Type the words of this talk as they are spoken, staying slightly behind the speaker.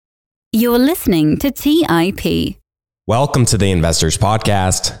You're listening to TIP. Welcome to the Investors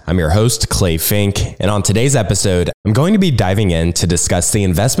Podcast. I'm your host, Clay Fink, and on today's episode, I'm going to be diving in to discuss the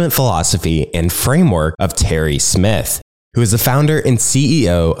investment philosophy and framework of Terry Smith, who is the founder and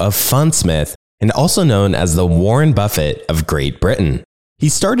CEO of Fundsmith and also known as the Warren Buffett of Great Britain. He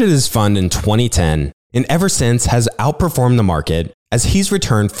started his fund in 2010 and ever since has outperformed the market as he's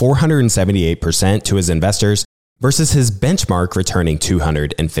returned 478% to his investors versus his benchmark returning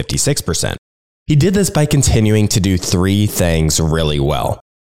 256%. He did this by continuing to do three things really well: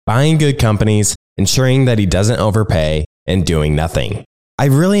 buying good companies, ensuring that he doesn't overpay, and doing nothing. I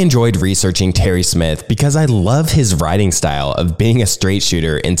really enjoyed researching Terry Smith because I love his writing style of being a straight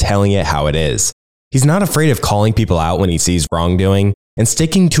shooter and telling it how it is. He's not afraid of calling people out when he sees wrongdoing and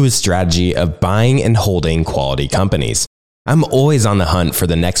sticking to his strategy of buying and holding quality companies. I'm always on the hunt for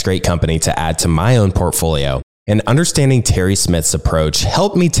the next great company to add to my own portfolio, and understanding Terry Smith's approach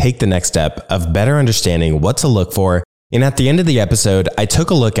helped me take the next step of better understanding what to look for. And at the end of the episode, I took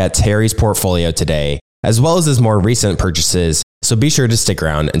a look at Terry's portfolio today, as well as his more recent purchases, so be sure to stick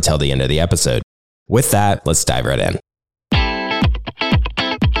around until the end of the episode. With that, let's dive right in.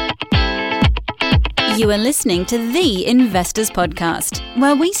 You are listening to The Investors Podcast,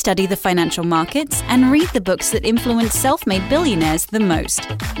 where we study the financial markets and read the books that influence self-made billionaires the most.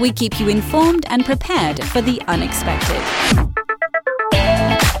 We keep you informed and prepared for the unexpected.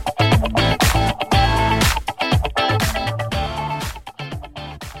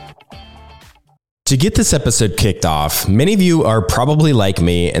 To get this episode kicked off, many of you are probably like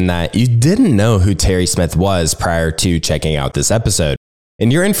me in that you didn't know who Terry Smith was prior to checking out this episode.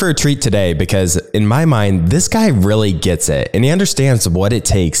 And you're in for a treat today because, in my mind, this guy really gets it and he understands what it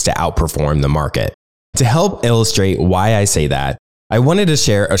takes to outperform the market. To help illustrate why I say that, I wanted to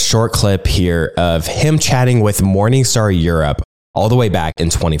share a short clip here of him chatting with Morningstar Europe all the way back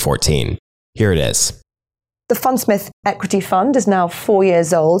in 2014. Here it is. The Fundsmith Equity Fund is now 4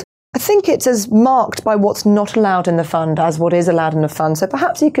 years old. I think it's as marked by what's not allowed in the fund as what is allowed in the fund. So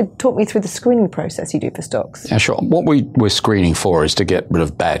perhaps you could talk me through the screening process you do for stocks. Yeah, sure. What we're screening for is to get rid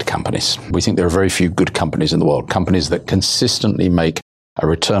of bad companies. We think there are very few good companies in the world, companies that consistently make a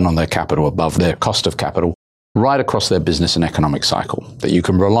return on their capital above their cost of capital right across their business and economic cycle, that you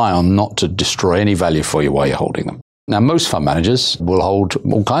can rely on not to destroy any value for you while you're holding them. Now, most fund managers will hold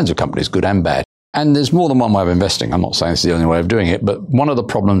all kinds of companies, good and bad. And there's more than one way of investing. I'm not saying this is the only way of doing it, but one of the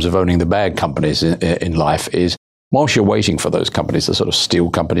problems of owning the bad companies in life is whilst you're waiting for those companies, the sort of steel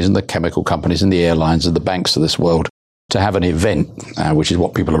companies and the chemical companies and the airlines and the banks of this world to have an event, which is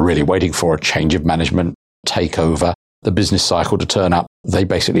what people are really waiting for, a change of management, takeover, the business cycle to turn up, they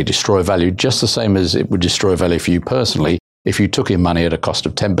basically destroy value just the same as it would destroy value for you personally if you took in money at a cost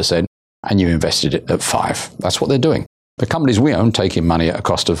of 10% and you invested it at 5%. That's what they're doing. The companies we own take in money at a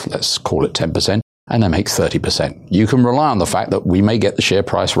cost of, let's call it 10%, and they make 30%. You can rely on the fact that we may get the share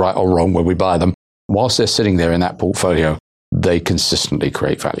price right or wrong when we buy them. Whilst they're sitting there in that portfolio, they consistently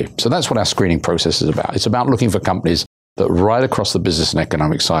create value. So that's what our screening process is about. It's about looking for companies that right across the business and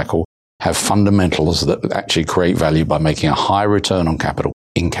economic cycle have fundamentals that actually create value by making a high return on capital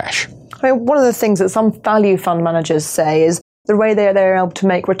in cash. I mean, one of the things that some value fund managers say is the way they're able to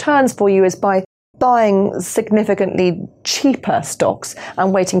make returns for you is by buying significantly cheaper stocks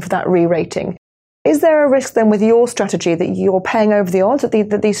and waiting for that re-rating. Is there a risk then with your strategy that you're paying over the odds,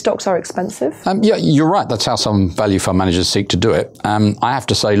 that these stocks are expensive? Yeah, you're right. That's how some value fund managers seek to do it. I have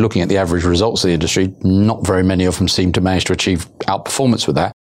to say, looking at the average results of the industry, not very many of them seem to manage to achieve outperformance with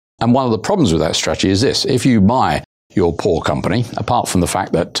that. And one of the problems with that strategy is this. If you buy your poor company, apart from the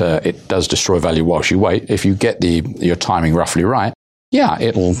fact that it does destroy value whilst you wait, if you get your timing roughly right, yeah,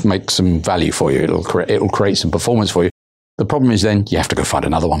 it'll make some value for you. It'll create some performance for you. The problem is then you have to go find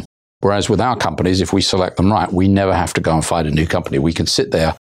another one. Whereas with our companies, if we select them right, we never have to go and find a new company. We can sit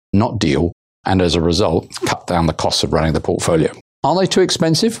there, not deal, and as a result, cut down the costs of running the portfolio. Are they too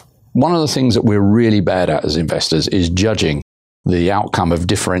expensive? One of the things that we're really bad at as investors is judging the outcome of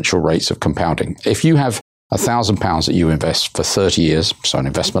differential rates of compounding. If you have £1,000 that you invest for 30 years, so an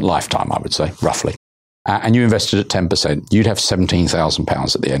investment lifetime, I would say, roughly, and you invested at 10%, you'd have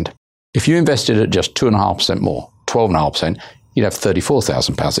 £17,000 at the end. If you invested at just 2.5% more, 12.5%, you'd have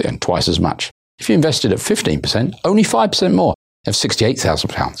 £34,000 at the end, twice as much. If you invested at 15%, only 5% more, you have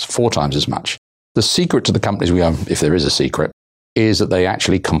 £68,000, 4 times as much. The secret to the companies we own, if there is a secret, is that they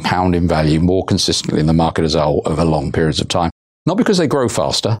actually compound in value more consistently in the market as a whole over long periods of time. Not because they grow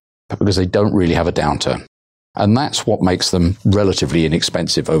faster, but because they don't really have a downturn. And that's what makes them relatively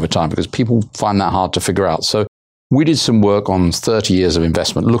inexpensive over time, because people find that hard to figure out. So we did some work on 30 years of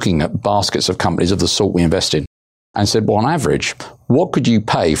investment, looking at baskets of companies of the sort we invest in, and said, well, on average, what could you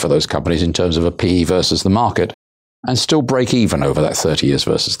pay for those companies in terms of a PE versus the market and still break even over that 30 years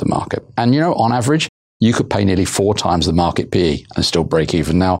versus the market? And, on average, you could pay nearly 4 times the market PE and still break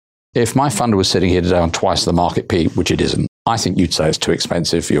even. Now, if my fund was sitting here today on twice the market PE, which it isn't, I think you'd say it's too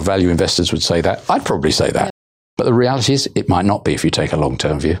expensive. Your value investors would say that. I'd probably say that. But the reality is it might not be if you take a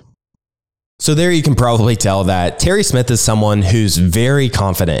long-term view. So there you can probably tell that Terry Smith is someone who's very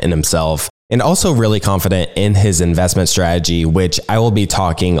confident in himself and also really confident in his investment strategy, which I will be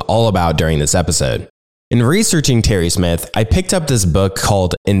talking all about during this episode. In researching Terry Smith, I picked up this book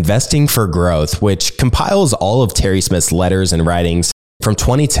called Investing for Growth, which compiles all of Terry Smith's letters and writings from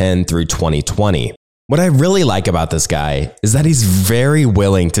 2010 through 2020. What I really like about this guy is that he's very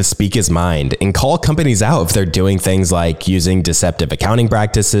willing to speak his mind and call companies out if they're doing things like using deceptive accounting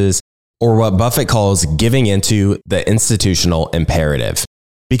practices, or what Buffett calls giving into the institutional imperative.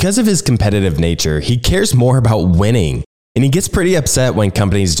 Because of his competitive nature, he cares more about winning, and he gets pretty upset when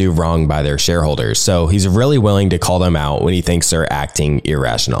companies do wrong by their shareholders, so he's really willing to call them out when he thinks they're acting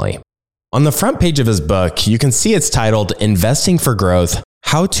irrationally. On the front page of his book, you can see it's titled Investing for Growth: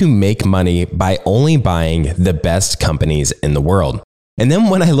 How to Make Money by Only Buying the Best Companies in the World. And then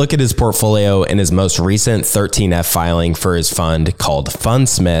when I look at his portfolio in his most recent 13F filing for his fund called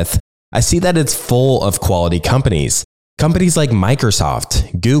Fundsmith, I see that it's full of quality companies. Companies like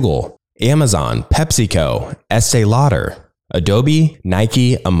Microsoft, Google, Amazon, PepsiCo, Estee Lauder, Adobe,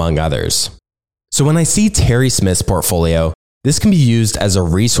 Nike, among others. So when I see Terry Smith's portfolio, this can be used as a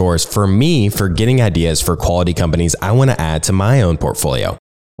resource for me for getting ideas for quality companies I want to add to my own portfolio.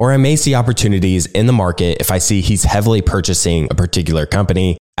 Or I may see opportunities in the market if I see he's heavily purchasing a particular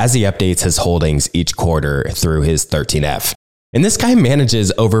company as he updates his holdings each quarter through his 13F. And this guy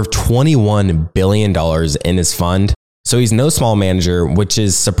manages over $21 billion in his fund, so he's no small manager, which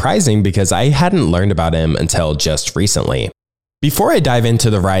is surprising because I hadn't learned about him until just recently. Before I dive into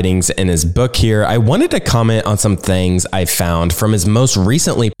the writings in his book here, I wanted to comment on some things I found from his most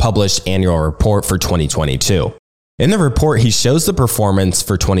recently published annual report for 2022. In the report, he shows the performance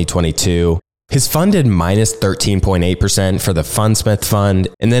for 2022. His fund did minus 13.8% for the Fundsmith fund,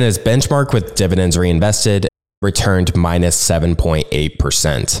 and then his benchmark with dividends reinvested returned minus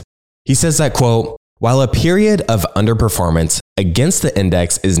 7.8%. He says that, quote, "While a period of underperformance against the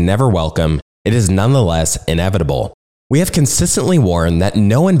index is never welcome, it is nonetheless inevitable. We have consistently warned that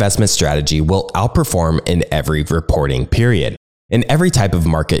no investment strategy will outperform in every reporting period, in every type of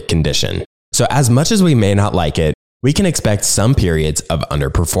market condition. So as much as we may not like it, we can expect some periods of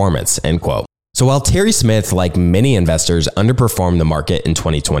underperformance," end quote. So while Terry Smith, like many investors, underperformed the market in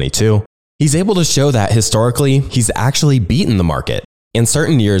 2022, he's able to show that historically, he's actually beaten the market, and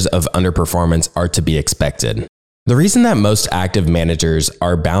certain years of underperformance are to be expected. The reason that most active managers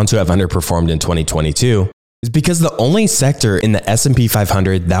are bound to have underperformed in 2022 is because the only sector in the S&P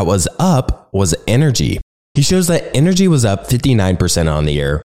 500 that was up was energy. He shows that energy was up 59% on the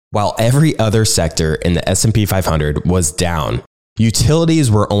year, while every other sector in the S&P 500 was down.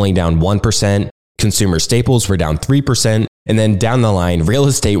 Utilities were only down 1%, consumer staples were down 3%, and then down the line, real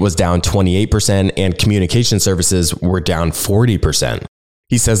estate was down 28%, and communication services were down 40%.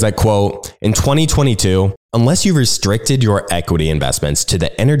 He says that, quote, "In 2022, unless you restricted your equity investments to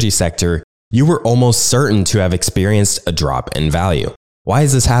the energy sector, you were almost certain to have experienced a drop in value. Why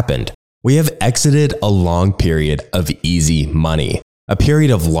has this happened? We have exited a long period of easy money, a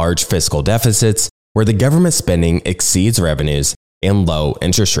period of large fiscal deficits where the government spending exceeds revenues and low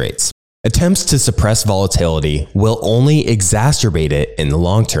interest rates. Attempts to suppress volatility will only exacerbate it in the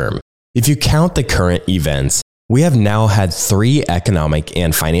long term. If you count the current events, we have now had 3 economic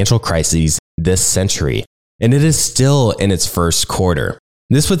and financial crises this century, and it is still in its first quarter.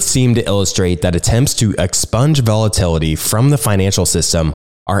 This would seem to illustrate that attempts to expunge volatility from the financial system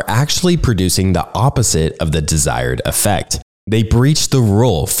are actually producing the opposite of the desired effect. They breach the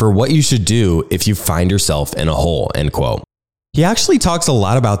rule for what you should do if you find yourself in a hole," end quote. He actually talks a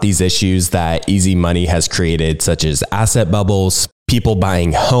lot about these issues that easy money has created, such as asset bubbles, people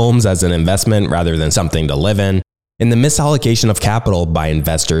buying homes as an investment rather than something to live in, and the misallocation of capital by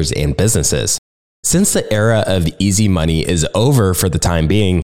investors and businesses. Since the era of easy money is over for the time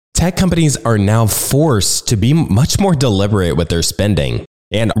being, tech companies are now forced to be much more deliberate with their spending,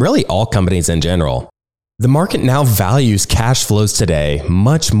 and really all companies in general. The market now values cash flows today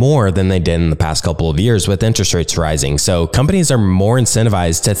much more than they did in the past couple of years with interest rates rising, so companies are more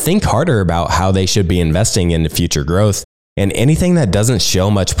incentivized to think harder about how they should be investing into future growth, and anything that doesn't show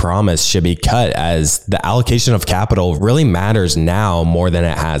much promise should be cut, as the allocation of capital really matters now more than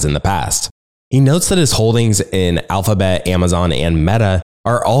it has in the past. He notes that his holdings in Alphabet, Amazon, and Meta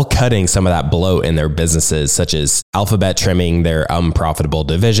are all cutting some of that bloat in their businesses, such as Alphabet trimming their unprofitable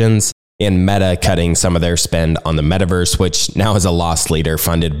divisions and Meta cutting some of their spend on the metaverse, which now is a loss leader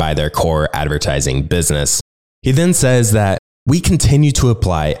funded by their core advertising business. He then says that we continue to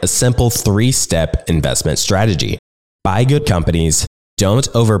apply a simple 3-step investment strategy. Buy good companies, don't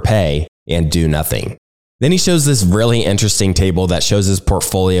overpay, and do nothing. Then he shows this really interesting table that shows his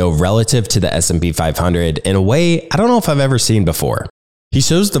portfolio relative to the S&P 500 in a way I don't know if I've ever seen before. He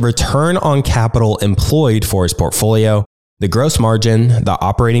shows the return on capital employed for his portfolio, the gross margin, the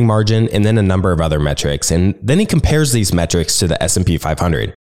operating margin, and then a number of other metrics. And then he compares these metrics to the S&P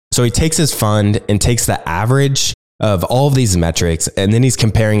 500. So he takes his fund and takes the average of all of these metrics, and then he's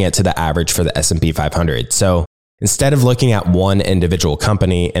comparing it to the average for the S&P 500. So instead of looking at one individual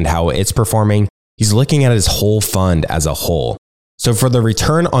company and how it's performing, he's looking at his whole fund as a whole. So for the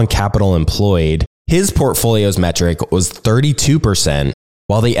return on capital employed, his portfolio's metric was 32%,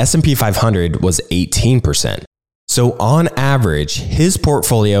 while the S&P 500 was 18%. So on average, his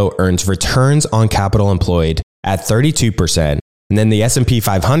portfolio earns returns on capital employed at 32%, and then the S&P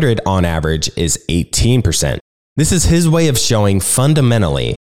 500 on average is 18%. This is his way of showing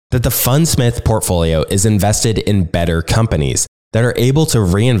fundamentally that the Fundsmith portfolio is invested in better companies that are able to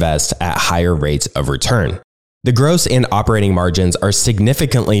reinvest at higher rates of return. The gross and operating margins are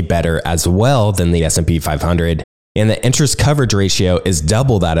significantly better as well than the S&P 500, and the interest coverage ratio is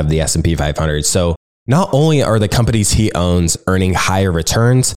double that of the S&P 500. So not only are the companies he owns earning higher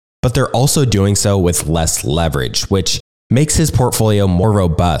returns, but they're also doing so with less leverage, which makes his portfolio more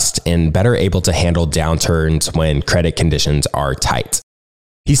robust and better able to handle downturns when credit conditions are tight.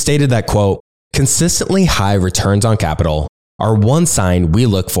 He stated that, quote, "Consistently high returns on capital are one sign we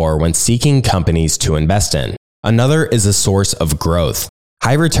look for when seeking companies to invest in. Another is a source of growth.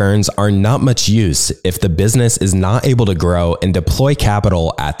 High returns are not much use if the business is not able to grow and deploy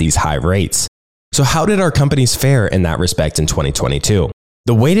capital at these high rates." So how did our companies fare in that respect in 2022?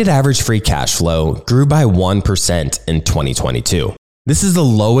 The weighted average free cash flow grew by 1% in 2022. This is the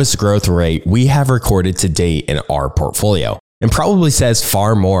lowest growth rate we have recorded to date in our portfolio, and probably says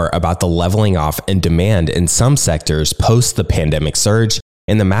far more about the leveling off in demand in some sectors post the pandemic surge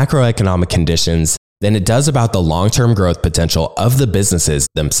and the macroeconomic conditions than it does about the long-term growth potential of the businesses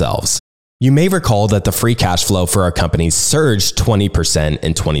themselves. You may recall that the free cash flow for our companies surged 20%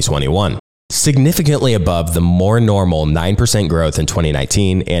 in 2021. Significantly above the more normal 9% growth in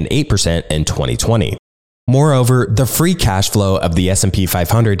 2019 and 8% in 2020. Moreover, the free cash flow of the S&P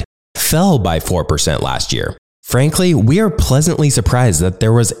 500 fell by 4% last year. Frankly, we are pleasantly surprised that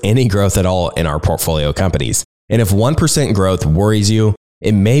there was any growth at all in our portfolio companies. And if 1% growth worries you,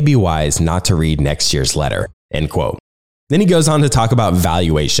 it may be wise not to read next year's letter, end quote. Then he goes on to talk about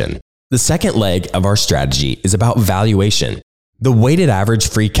valuation. The second leg of our strategy is about valuation. The weighted average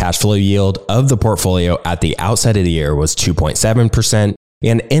free cash flow yield of the portfolio at the outset of the year was 2.7%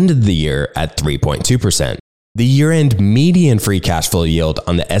 and ended the year at 3.2%. The year-end median free cash flow yield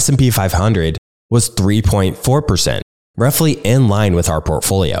on the S&P 500 was 3.4%, roughly in line with our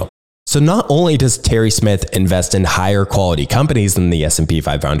portfolio. So not only does Terry Smith invest in higher quality companies than the S&P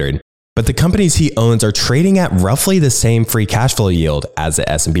 500, but the companies he owns are trading at roughly the same free cash flow yield as the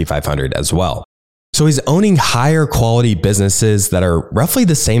S&P 500 as well. So he's owning higher quality businesses that are roughly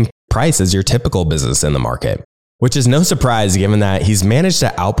the same price as your typical business in the market, which is no surprise given that he's managed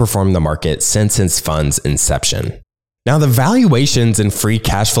to outperform the market since his fund's inception. Now, the valuations and free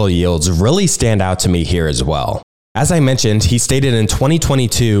cash flow yields really stand out to me here as well. As I mentioned, he stated in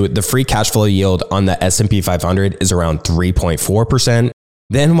 2022, the free cash flow yield on the S&P 500 is around 3.4%.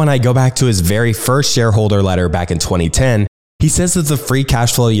 Then when I go back to his very first shareholder letter back in 2010, he says that the free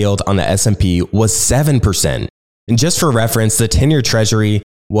cash flow yield on the S&P was 7%. And just for reference, the 10-year treasury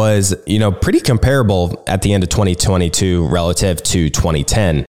was, pretty comparable at the end of 2022 relative to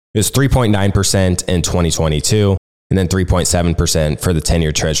 2010. It was 3.9% in 2022 and then 3.7% for the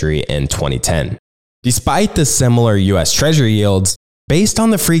 10-year treasury in 2010. Despite the similar US treasury yields, based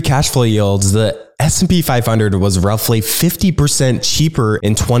on the free cash flow yields, the S&P 500 was roughly 50% cheaper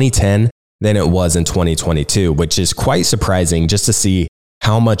in 2010 than it was in 2022, which is quite surprising just to see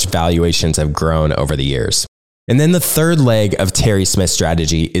how much valuations have grown over the years. And then the third leg of Terry Smith's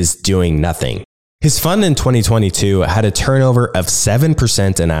strategy is doing nothing. His fund in 2022 had a turnover of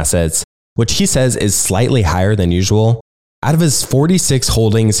 7% in assets, which he says is slightly higher than usual. Out of his 46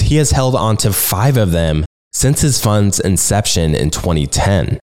 holdings, he has held on to 5 of them since his fund's inception in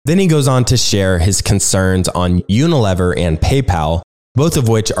 2010. Then he goes on to share his concerns on Unilever and PayPal, both of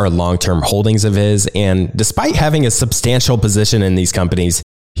which are long-term holdings of his, and despite having a substantial position in these companies,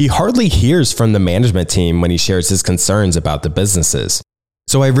 he hardly hears from the management team when he shares his concerns about the businesses.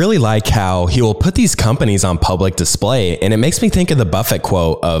 So I really like how he will put these companies on public display, and it makes me think of the Buffett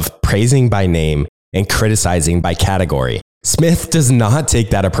quote of praising by name and criticizing by category. Smith does not take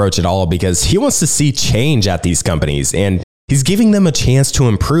that approach at all because he wants to see change at these companies, and he's giving them a chance to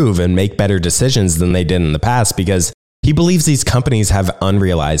improve and make better decisions than they did in the past because he believes these companies have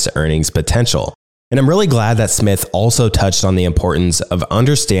unrealized earnings potential. And I'm really glad that Smith also touched on the importance of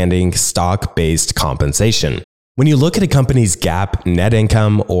understanding stock-based compensation. When you look at a company's GAAP net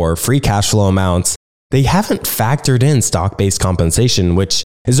income or free cash flow amounts, they haven't factored in stock-based compensation, which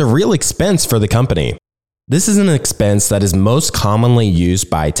is a real expense for the company. This is an expense that is most commonly used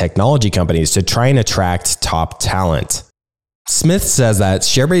by technology companies to try and attract top talent. Smith says that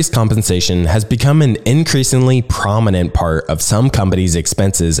share-based compensation has become an increasingly prominent part of some companies'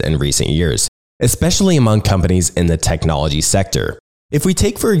 expenses in recent years, especially among companies in the technology sector. If we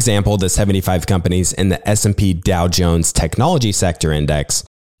take, for example, the 75 companies in the S&P Dow Jones Technology Sector Index,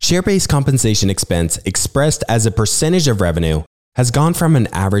 share-based compensation expense expressed as a percentage of revenue has gone from an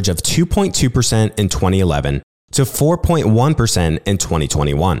average of 2.2% in 2011 to 4.1% in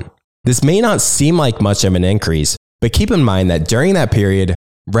 2021. This may not seem like much of an increase, but keep in mind that during that period,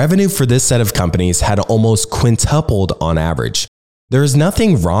 revenue for this set of companies had almost quintupled on average. There is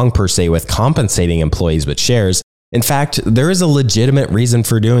nothing wrong per se with compensating employees with shares. In fact, there is a legitimate reason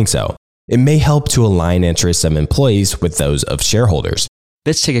for doing so. It may help to align interests of employees with those of shareholders.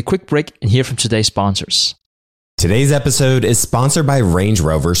 Let's take a quick break and hear from today's sponsors. Today's episode is sponsored by Range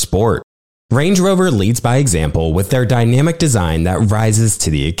Rover Sport. Range Rover leads by example with their dynamic design that rises to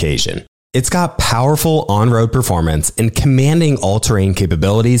the occasion. It's got powerful on-road performance and commanding all-terrain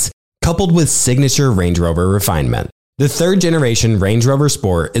capabilities, coupled with signature Range Rover refinement. The third-generation Range Rover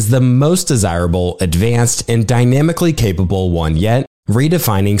Sport is the most desirable, advanced, and dynamically capable one yet,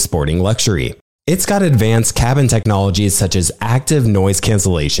 redefining sporting luxury. It's got advanced cabin technologies such as active noise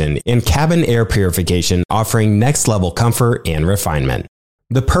cancellation and cabin air purification, offering next-level comfort and refinement.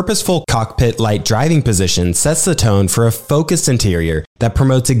 The purposeful cockpit-like driving position sets the tone for a focused interior that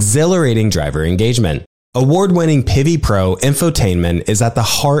promotes exhilarating driver engagement. Award-winning Pivi Pro infotainment is at the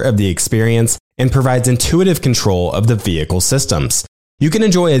heart of the experience and provides intuitive control of the vehicle systems. You can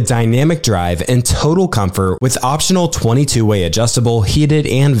enjoy a dynamic drive and total comfort with optional 22-way adjustable, heated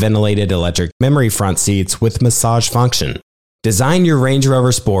and ventilated electric memory front seats with massage function. Design your Range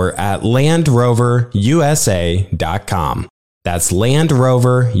Rover Sport at LandRoverUSA.com. That's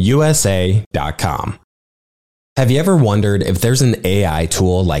LandRoverUSA.com. Have you ever wondered if there's an AI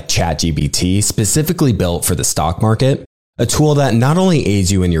tool like ChatGPT specifically built for the stock market? A tool that not only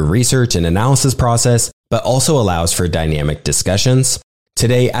aids you in your research and analysis process, but also allows for dynamic discussions?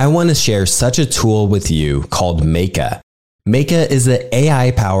 Today, I want to share such a tool with you called Meyka. Meyka is the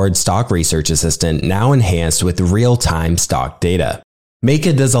AI-powered stock research assistant now enhanced with real-time stock data.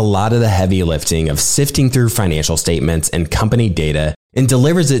 Meyka does a lot of the heavy lifting of sifting through financial statements and company data and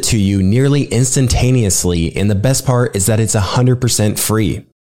delivers it to you nearly instantaneously, and the best part is that it's 100% free.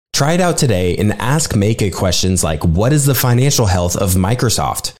 Try it out today and ask Meyka questions like, what is the financial health of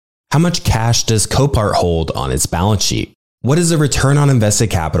Microsoft? How much cash does Copart hold on its balance sheet? What is the return on invested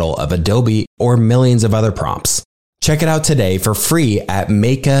capital of Adobe, or millions of other prompts? Check it out today for free at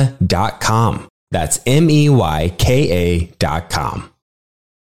Meyka.com. That's Meyka.com.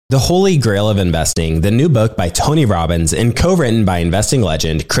 The Holy Grail of Investing, the new book by Tony Robbins and co-written by investing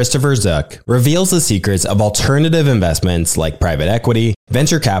legend Christopher Zook, reveals the secrets of alternative investments like private equity,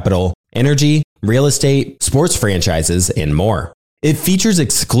 venture capital, energy, real estate, sports franchises, and more. It features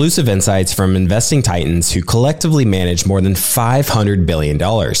exclusive insights from investing titans who collectively manage more than $500 billion,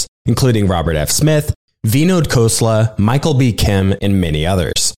 including Robert F. Smith, Vinod Khosla, Michael B. Kim, and many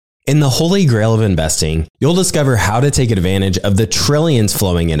others. In the Holy Grail of Investing, you'll discover how to take advantage of the trillions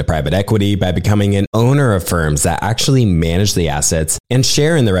flowing into private equity by becoming an owner of firms that actually manage the assets and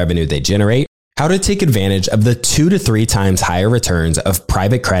share in the revenue they generate, how to take advantage of the 2 to 3 times higher returns of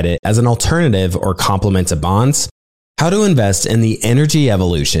private credit as an alternative or complement to bonds, how to invest in the energy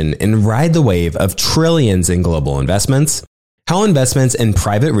evolution and ride the wave of trillions in global investments, how investments in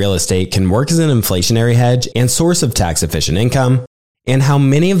private real estate can work as an inflationary hedge and source of tax-efficient income, and how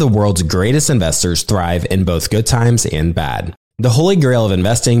many of the world's greatest investors thrive in both good times and bad. The Holy Grail of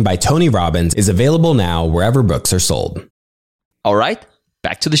Investing by Tony Robbins is available now wherever books are sold. All right,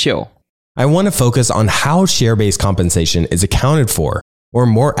 back to the show. I want to focus on how share-based compensation is accounted for, or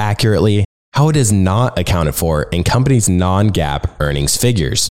more accurately, how it is not accounted for in companies' non-GAAP earnings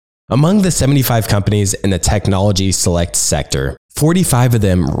figures. Among the 75 companies in the technology select sector, 45 of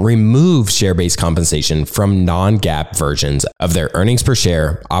them remove share-based compensation from non-GAAP versions of their earnings per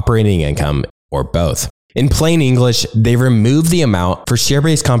share, operating income, or both. In plain English, they remove the amount for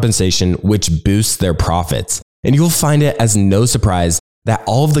share-based compensation which boosts their profits. And you'll find it as no surprise that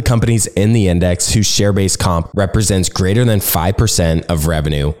all of the companies in the index whose share-based comp represents greater than 5% of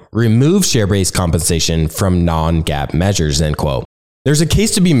revenue remove share-based compensation from non-GAAP measures, end quote. There's a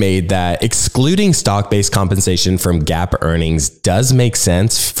case to be made that excluding stock-based compensation from GAAP earnings does make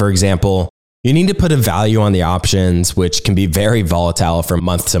sense. For example, you need to put a value on the options, which can be very volatile from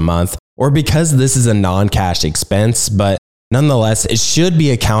month to month, or because this is a non-cash expense, but nonetheless, it should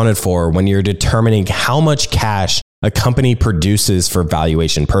be accounted for when you're determining how much cash a company produces for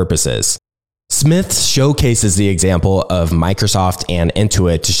valuation purposes. Smith showcases the example of Microsoft and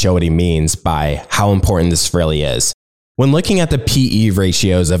Intuit to show what he means by how important this really is. When looking at the PE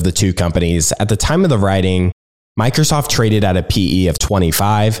ratios of the two companies, at the time of the writing, Microsoft traded at a PE of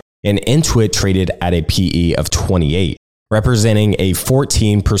 25 and Intuit traded at a PE of 28, representing a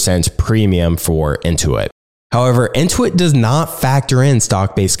 14% premium for Intuit. However, Intuit does not factor in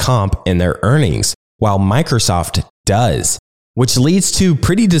stock-based comp in their earnings, while Microsoft does, which leads to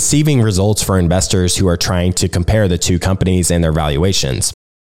pretty deceiving results for investors who are trying to compare the two companies and their valuations.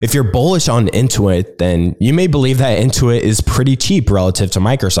 If you're bullish on Intuit, then you may believe that Intuit is pretty cheap relative to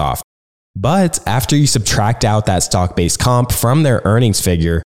Microsoft. But after you subtract out that stock-based comp from their earnings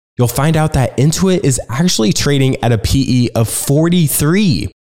figure, you'll find out that Intuit is actually trading at a PE of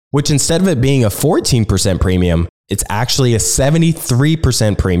 43, which instead of it being a 14% premium, it's actually a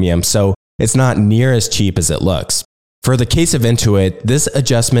 73% premium, so it's not near as cheap as it looks. For the case of Intuit, this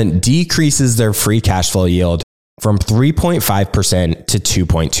adjustment decreases their free cash flow yield from 3.5% to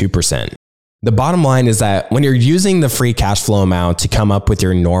 2.2%. The bottom line is that when you're using the free cash flow amount to come up with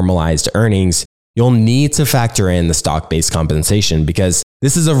your normalized earnings, you'll need to factor in the stock-based compensation because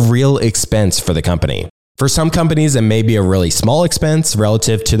this is a real expense for the company. For some companies, it may be a really small expense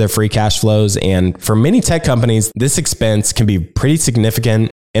relative to their free cash flows, and for many tech companies, this expense can be pretty significant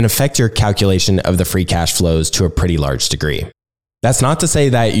and affect your calculation of the free cash flows to a pretty large degree. That's not to say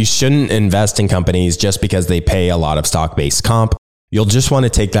that you shouldn't invest in companies just because they pay a lot of stock-based comp. You'll just want to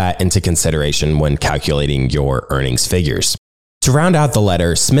take that into consideration when calculating your earnings figures. To round out the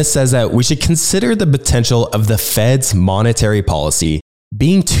letter, Smith says that we should consider the potential of the Fed's monetary policy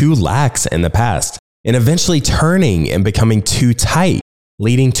being too lax in the past and eventually turning and becoming too tight,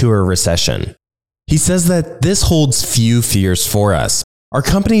 leading to a recession. He says that this holds few fears for us. Our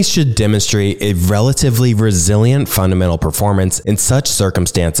companies should demonstrate a relatively resilient fundamental performance in such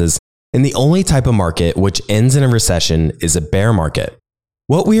circumstances, and the only type of market which ends in a recession is a bear market.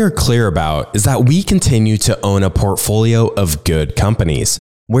 What we are clear about is that we continue to own a portfolio of good companies.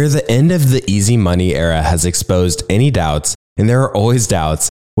 Where the end of the easy money era has exposed any doubts, and there are always doubts,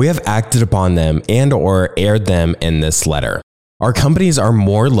 we have acted upon them and/or aired them in this letter. Our companies are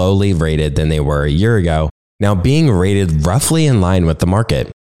more lowly rated than they were a year ago, now being rated roughly in line with the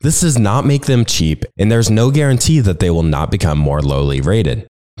market. This does not make them cheap, and there's no guarantee that they will not become more lowly rated.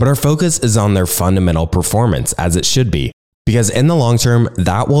 But our focus is on their fundamental performance, as it should be, because in the long term,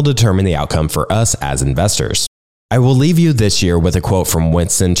 that will determine the outcome for us as investors. I will leave you this year with a quote from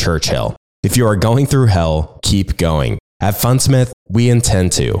Winston Churchill. If you are going through hell, keep going. Have fun, Smith. We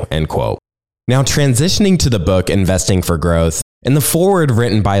intend to, end quote. Now transitioning to the book, Investing for Growth, in the foreword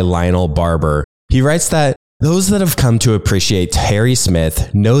written by Lionel Barber, he writes that those that have come to appreciate Terry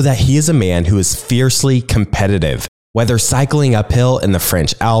Smith know that he is a man who is fiercely competitive, whether cycling uphill in the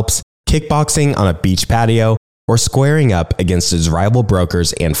French Alps, kickboxing on a beach patio, or squaring up against his rival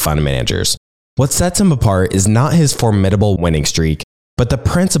brokers and fund managers. What sets him apart is not his formidable winning streak, but the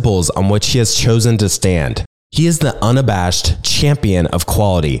principles on which he has chosen to stand. He is the unabashed champion of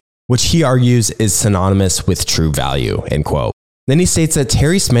quality, which he argues is synonymous with true value, end quote. Then he states that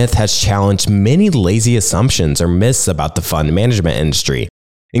Terry Smith has challenged many lazy assumptions or myths about the fund management industry,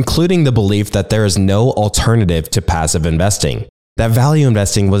 including the belief that there is no alternative to passive investing, that value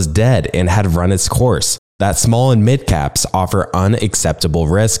investing was dead and had run its course, that small and mid caps offer unacceptable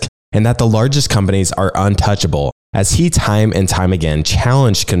risk, and that the largest companies are untouchable, as he time and time again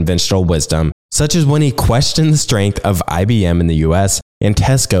challenged conventional wisdom, such as when he questioned the strength of IBM in the US and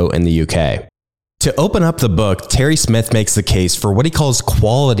Tesco in the UK. To open up the book, Terry Smith makes the case for what he calls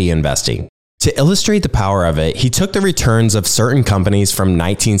quality investing. To illustrate the power of it, he took the returns of certain companies from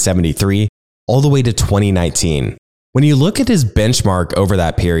 1973 all the way to 2019. When you look at his benchmark over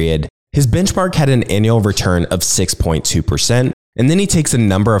that period, his benchmark had an annual return of 6.2%, and then he takes a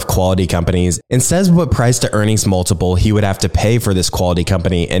number of quality companies and says what price to earnings multiple he would have to pay for this quality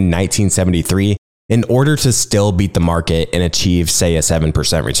company in 1973 in order to still beat the market and achieve, say, a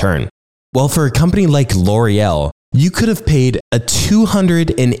 7% return. Well, for a company like L'Oreal, you could have paid a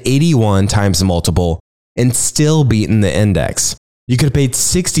 281 times multiple and still beaten the index. You could have paid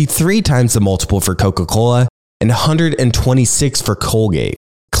 63 times the multiple for Coca-Cola and 126 for Colgate.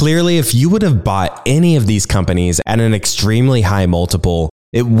 Clearly, if you would have bought any of these companies at an extremely high multiple,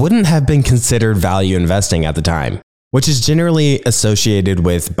 it wouldn't have been considered value investing at the time, which is generally associated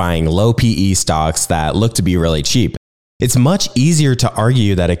with buying low PE stocks that look to be really cheap. It's much easier to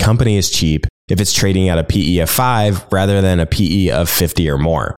argue that a company is cheap if it's trading at a PE of 5 rather than a PE of 50 or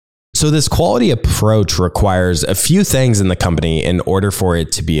more. So this quality approach requires a few things in the company in order for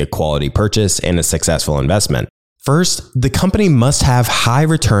it to be a quality purchase and a successful investment. First, the company must have high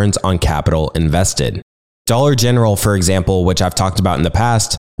returns on capital invested. Dollar General, for example, which I've talked about in the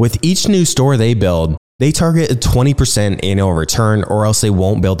past, with each new store they build, they target a 20% annual return or else they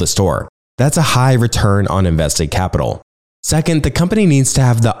won't build the store. That's a high return on invested capital. Second, the company needs to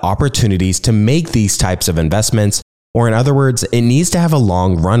have the opportunities to make these types of investments, or in other words, it needs to have a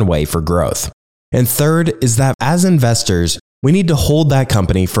long runway for growth. And third is that as investors, we need to hold that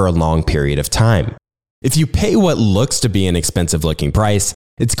company for a long period of time. If you pay what looks to be an expensive looking price,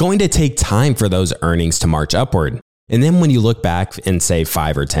 it's going to take time for those earnings to march upward. And then when you look back in say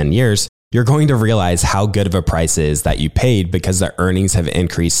 5 or 10 years, you're going to realize how good of a price is that you paid because the earnings have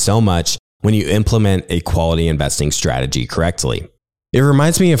increased so much when you implement a quality investing strategy correctly. It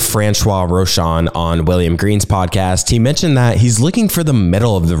reminds me of Francois Rochon on William Green's podcast. He mentioned that he's looking for the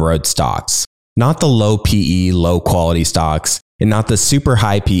middle of the road stocks, not the low PE, low quality stocks, and not the super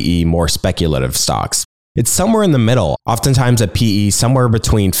high PE, more speculative stocks. It's somewhere in the middle, oftentimes a PE somewhere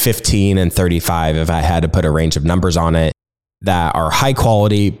between 15 and 35 if I had to put a range of numbers on it, that are high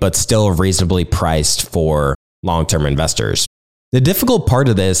quality but still reasonably priced for long-term investors. The difficult part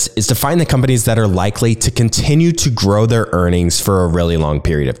of this is to find the companies that are likely to continue to grow their earnings for a really long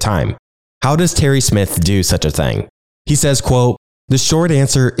period of time. How does Terry Smith do such a thing? He says, quote, "The short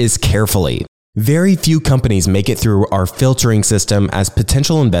answer is carefully. Very few companies make it through our filtering system as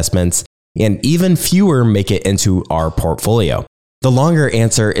potential investments, and even fewer make it into our portfolio. The longer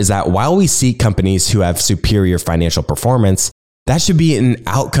answer is that while we seek companies who have superior financial performance, that should be an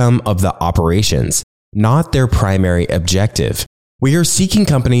outcome of the operations, not their primary objective. We are seeking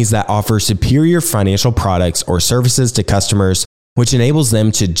companies that offer superior financial products or services to customers, which enables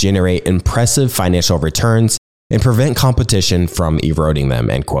them to generate impressive financial returns and prevent competition from eroding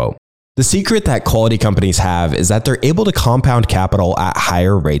them," end quote. The secret that quality companies have is that they're able to compound capital at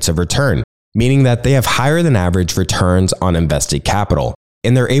higher rates of return, meaning that they have higher than average returns on invested capital,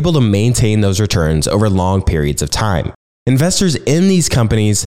 and they're able to maintain those returns over long periods of time. Investors in these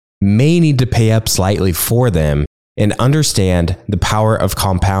companies may need to pay up slightly for them and understand the power of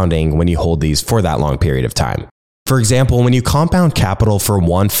compounding when you hold these for that long period of time. For example, when you compound capital for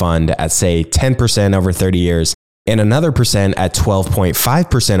one fund at say 10% over 30 years and another percent at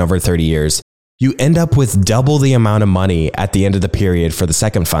 12.5% over 30 years, you end up with double the amount of money at the end of the period for the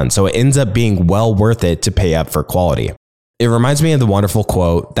second fund. So it ends up being well worth it to pay up for quality. It reminds me of the wonderful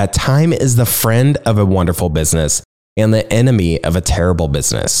quote that time is the friend of a wonderful business and the enemy of a terrible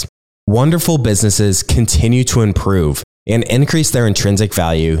business. Wonderful businesses continue to improve and increase their intrinsic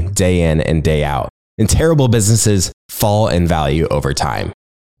value day in and day out, and terrible businesses fall in value over time.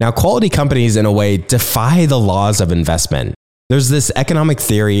 Now, quality companies, in a way, defy the laws of investment. There's this economic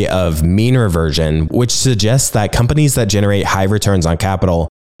theory of mean reversion, which suggests that companies that generate high returns on capital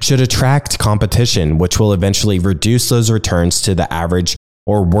should attract competition, which will eventually reduce those returns to the average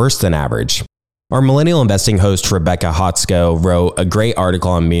or worse than average. Our millennial investing host, Rebecca Hotsko, wrote a great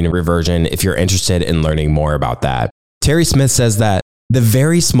article on mean reversion if you're interested in learning more about that. Terry Smith says that the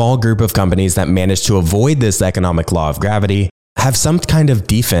very small group of companies that manage to avoid this economic law of gravity have some kind of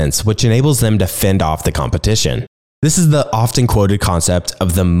defense which enables them to fend off the competition. This is the often quoted concept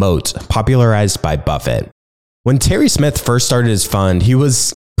of the moat, popularized by Buffett. When Terry Smith first started his fund, he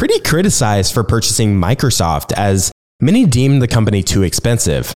was pretty criticized for purchasing Microsoft, as many deemed the company too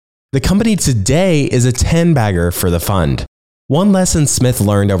expensive. The company today is a 10-bagger for the fund. One lesson Smith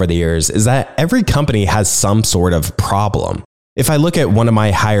learned over the years is that every company has some sort of problem. If I look at one of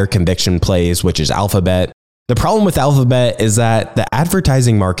my higher conviction plays, which is Alphabet, the problem with Alphabet is that the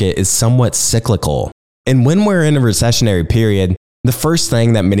advertising market is somewhat cyclical. And when we're in a recessionary period, the first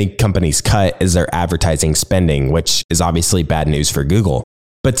thing that many companies cut is their advertising spending, which is obviously bad news for Google.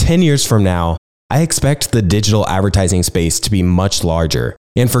 But 10 years from now, I expect the digital advertising space to be much larger,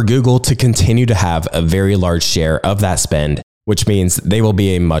 and for Google to continue to have a very large share of that spend, which means they will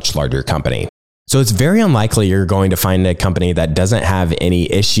be a much larger company. So it's very unlikely you're going to find a company that doesn't have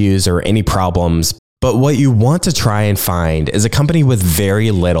any issues or any problems, but what you want to try and find is a company with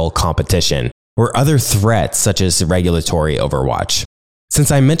very little competition or other threats such as regulatory overwatch. Since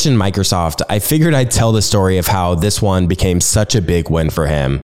I mentioned Microsoft, I figured I'd tell the story of how this one became such a big win for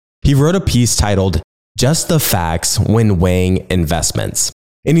him. He wrote a piece titled, "Just the Facts When Weighing Investments."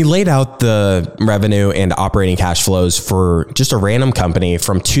 And he laid out the revenue and operating cash flows for just a random company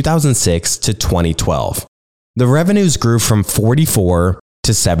from 2006 to 2012. The revenues grew from 44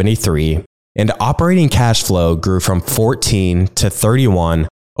 to 73, and operating cash flow grew from 14 to 31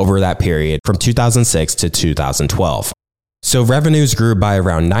 over that period from 2006 to 2012. So revenues grew by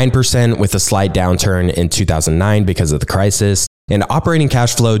around 9% with a slight downturn in 2009 because of the crisis, and operating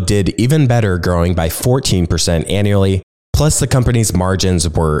cash flow did even better, growing by 14% annually, plus the company's margins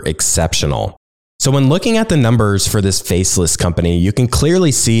were exceptional. So when looking at the numbers for this faceless company, you can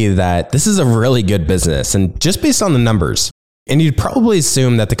clearly see that this is a really good business, and just based on the numbers. And you'd probably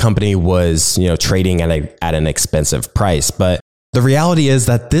assume that the company was, trading at an expensive price, but the reality is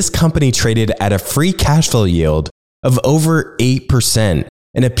that this company traded at a free cash flow yield of over 8%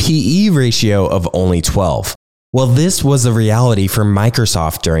 and a PE ratio of only 12. Well, this was a reality for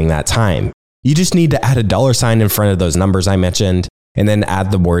Microsoft during that time. You just need to add a dollar sign in front of those numbers I mentioned, and then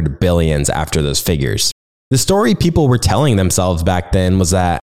add the word billions after those figures. The story people were telling themselves back then was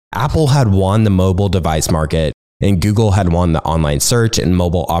that Apple had won the mobile device market and Google had won the online search and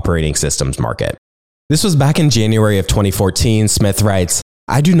mobile operating systems market. This was back in January of 2014. Smith writes,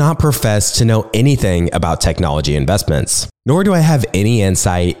 "I do not profess to know anything about technology investments, nor do I have any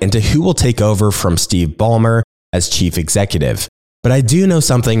insight into who will take over from Steve Ballmer as chief executive. But I do know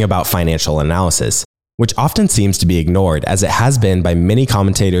something about financial analysis, which often seems to be ignored as it has been by many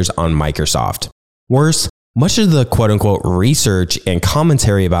commentators on Microsoft. Worse, much of the quote-unquote research and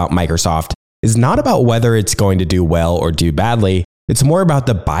commentary about Microsoft is not about whether it's going to do well or do badly. It's more about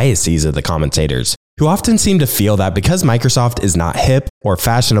the biases of the commentators, who often seem to feel that because Microsoft is not hip or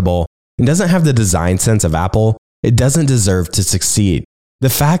fashionable and doesn't have the design sense of Apple, it doesn't deserve to succeed. The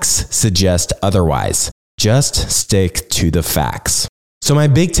facts suggest otherwise. Just stick to the facts." So my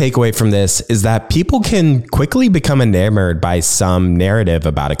big takeaway from this is that people can quickly become enamored by some narrative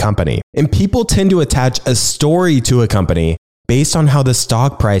about a company. And people tend to attach a story to a company based on how the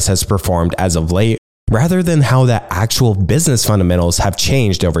stock price has performed as of late, rather than how the actual business fundamentals have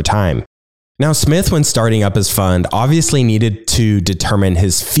changed over time. Now, Smith, when starting up his fund, obviously needed to determine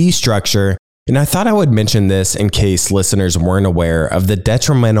his fee structure, and I thought I would mention this in case listeners weren't aware of the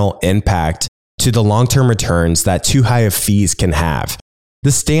detrimental impact to the long-term returns that too high of fees can have.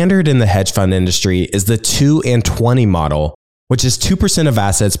 The standard in the hedge fund industry is the 2 and 20 model, which is 2% of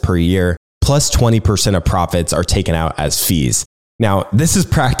assets per year plus 20% of profits are taken out as fees. Now, this is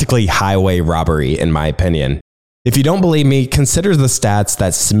practically highway robbery in my opinion. If you don't believe me, consider the stats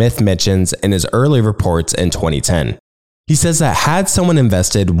that Smith mentions in his early reports in 2010. He says that had someone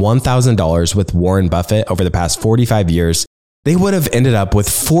invested $1,000 with Warren Buffett over the past 45 years, they would have ended up with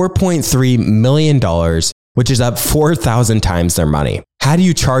 $4.3 million, which is up 4,000 times their money. Had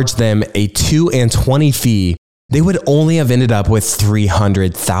you charged them a 2 and 20 fee, they would only have ended up with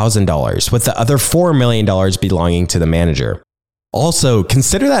 $300,000, with the other $4 million belonging to the manager. Also,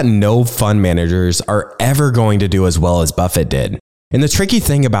 consider that no fund managers are ever going to do as well as Buffett did. And the tricky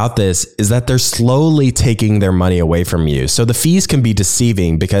thing about this is that they're slowly taking their money away from you. So the fees can be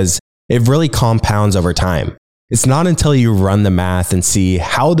deceiving because it really compounds over time. It's not until you run the math and see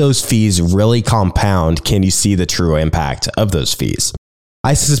how those fees really compound can you see the true impact of those fees.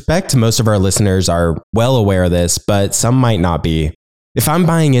 I suspect most of our listeners are well aware of this, but some might not be. If I'm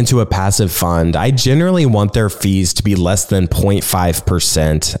buying into a passive fund, I generally want their fees to be less than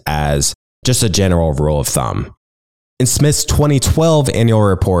 0.5% as just a general rule of thumb. In Smith's 2012 annual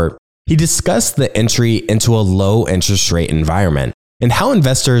report, he discussed the entry into a low interest rate environment and how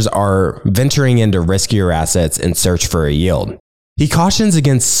investors are venturing into riskier assets in search for a yield. He cautions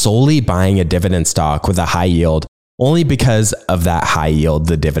against solely buying a dividend stock with a high yield only because of that high yield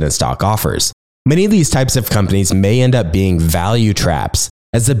the dividend stock offers. Many of these types of companies may end up being value traps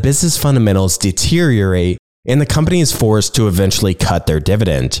as the business fundamentals deteriorate and the company is forced to eventually cut their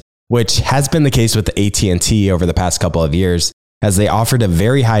dividend, which has been the case with AT&T over the past couple of years, as they offered a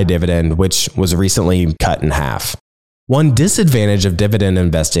very high dividend, which was recently cut in half. One disadvantage of dividend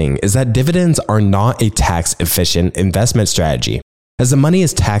investing is that dividends are not a tax-efficient investment strategy, as the money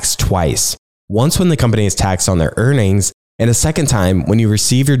is taxed twice. Once when the company is taxed on their earnings, and a second time when you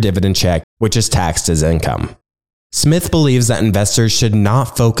receive your dividend check, which is taxed as income. Smith believes that investors should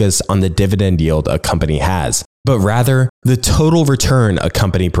not focus on the dividend yield a company has, but rather the total return a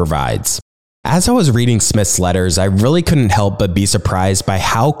company provides. As I was reading Smith's letters, I really couldn't help but be surprised by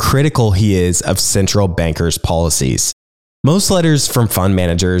how critical he is of central bankers' policies. Most letters from fund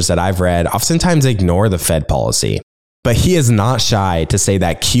managers that I've read oftentimes ignore the Fed policy. But he is not shy to say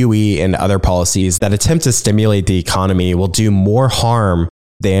that QE and other policies that attempt to stimulate the economy will do more harm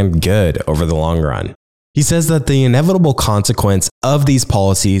than good over the long run. He says that the inevitable consequence of these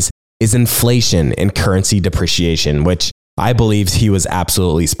policies is inflation and currency depreciation, which I believe he was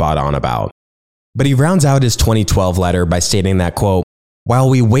absolutely spot on about. But he rounds out his 2012 letter by stating that, quote, "While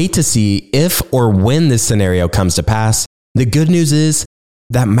we wait to see if or when this scenario comes to pass, the good news is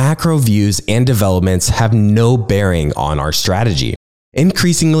that macro views and developments have no bearing on our strategy.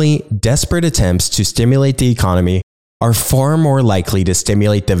 Increasingly, desperate attempts to stimulate the economy are far more likely to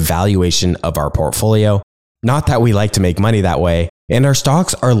stimulate the valuation of our portfolio. Not that we like to make money that way, and our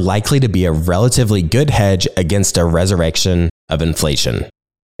stocks are likely to be a relatively good hedge against a resurrection of inflation."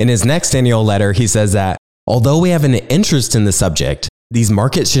 In his next annual letter, he says that although we have an interest in the subject, these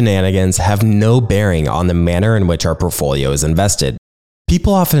market shenanigans have no bearing on the manner in which our portfolio is invested.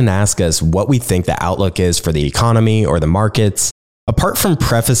 People often ask us what we think the outlook is for the economy or the markets. Apart from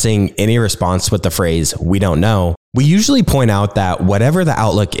prefacing any response with the phrase, "we don't know," we usually point out that whatever the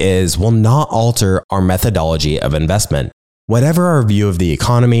outlook is will not alter our methodology of investment. Whatever our view of the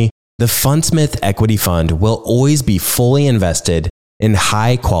economy, the Fundsmith Equity Fund will always be fully invested in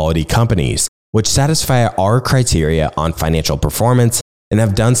high-quality companies, which satisfy our criteria on financial performance and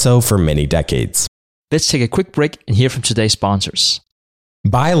have done so for many decades. Let's take a quick break and hear from today's sponsors.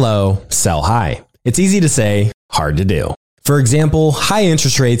 Buy low, sell high. It's easy to say, hard to do. For example, high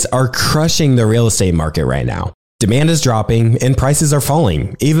interest rates are crushing the real estate market right now. Demand is dropping and prices are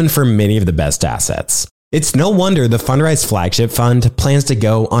falling, even for many of the best assets. It's no wonder the Fundrise flagship fund plans to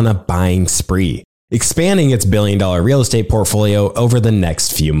go on a buying spree, expanding its billion-dollar real estate portfolio over the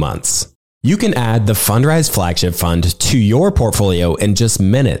next few months. You can add the Fundrise flagship fund to your portfolio in just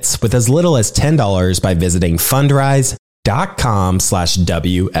minutes with as little as $10 by visiting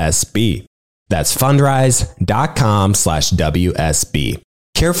fundrise.com/WSB. That's fundrise.com/WSB.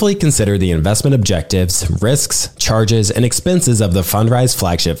 Carefully consider the investment objectives, risks, charges, and expenses of the Fundrise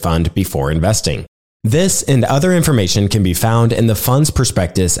flagship fund before investing. This and other information can be found in the fund's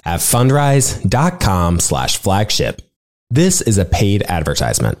prospectus at fundrise.com/flagship. This is a paid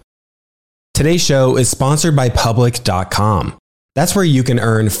advertisement. Today's show is sponsored by Public.com. That's where you can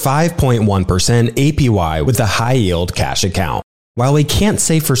earn 5.1% APY with a high-yield cash account. While we can't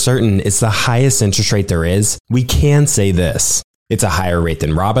say for certain it's the highest interest rate there is, we can say this. It's a higher rate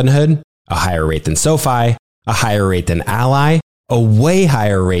than Robinhood, a higher rate than SoFi, a higher rate than Ally, a way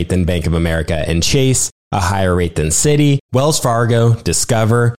higher rate than Bank of America and Chase, a higher rate than Citi, Wells Fargo,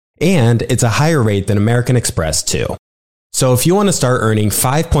 Discover, and it's a higher rate than American Express too. So if you want to start earning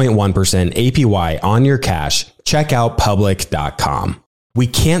 5.1% APY on your cash, check out Public.com. We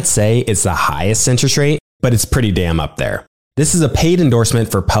can't say it's the highest interest rate, but it's pretty damn up there. This is a paid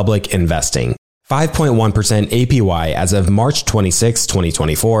endorsement for Public Investing. 5.1% APY as of March 26,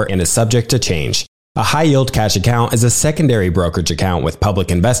 2024 and is subject to change. A high-yield cash account is a secondary brokerage account with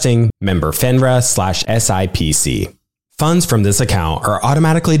Public Investing, member FINRA/SIPC. Funds from this account are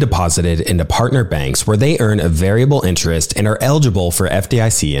automatically deposited into partner banks where they earn a variable interest and are eligible for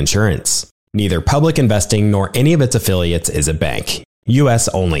FDIC insurance. Neither Public Investing nor any of its affiliates is a bank. US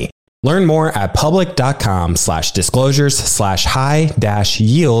only. Learn more at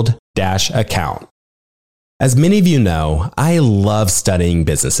public.com/disclosures/high-yield-account. As many of you know, I love studying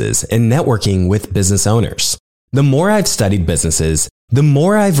businesses and networking with business owners. The more I've studied businesses, the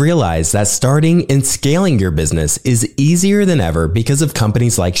more I've realized that starting and scaling your business is easier than ever because of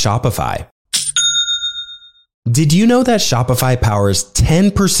companies like Shopify. Did you know that Shopify powers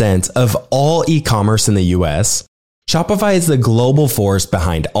 10% of all e-commerce in the US? Shopify is the global force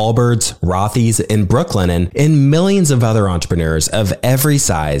behind Allbirds, Rothy's, and Brooklinen, and millions of other entrepreneurs of every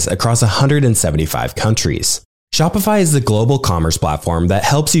size across 175 countries. Shopify is the global commerce platform that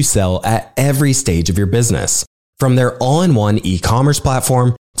helps you sell at every stage of your business, from their all-in-one e-commerce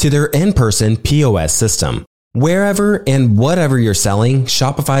platform to their in-person POS system. Wherever and whatever you're selling,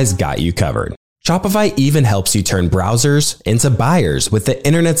 Shopify's got you covered. Shopify even helps you turn browsers into buyers with the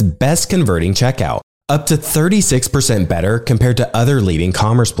internet's best converting checkout, up to 36% better compared to other leading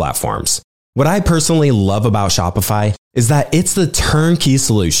commerce platforms. What I personally love about Shopify is that it's the turnkey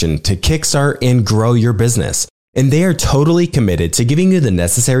solution to kickstart and grow your business, and they are totally committed to giving you the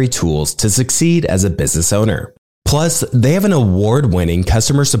necessary tools to succeed as a business owner. Plus, they have an award-winning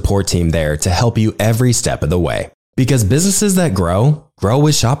customer support team there to help you every step of the way. Because businesses that grow, grow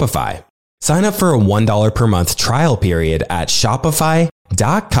with Shopify. Sign up for a $1 per month trial period at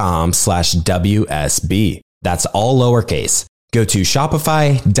shopify.com/WSB. That's all lowercase. Go to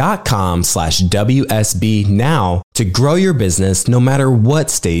shopify.com/WSB now to grow your business no matter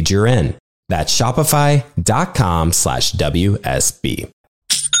what stage you're in. That's shopify.com/WSB.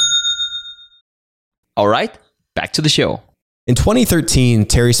 All right, back to the show. In 2013,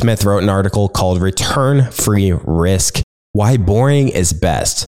 Terry Smith wrote an article called Return-Free Risk: Why Boring is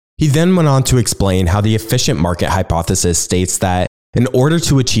Best. He then went on to explain how the efficient market hypothesis states that in order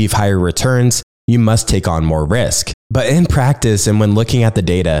to achieve higher returns, you must take on more risk. But in practice, and when looking at the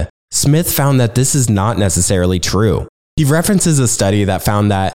data, Smith found that this is not necessarily true. He references a study that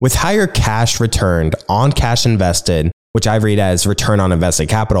found that with higher cash returned on cash invested, which I read as return on invested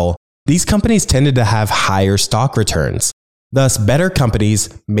capital, these companies tended to have higher stock returns. Thus, better companies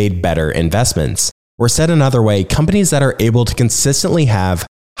made better investments. Or said another way, companies that are able to consistently have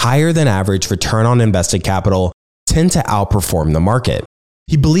higher than average return on invested capital tend to outperform the market.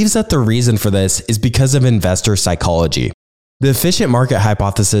 He believes that the reason for this is because of investor psychology. The efficient market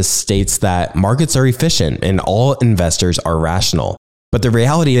hypothesis states that markets are efficient and all investors are rational. But the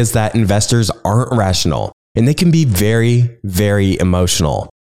reality is that investors aren't rational, and they can be very, very emotional.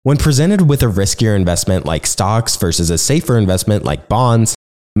 When presented with a riskier investment like stocks versus a safer investment like bonds,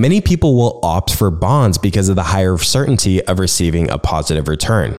 many people will opt for bonds because of the higher certainty of receiving a positive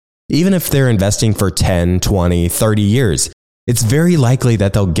return. Even if they're investing for 10, 20, 30 years, it's very likely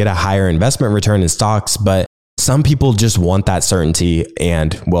that they'll get a higher investment return in stocks, but some people just want that certainty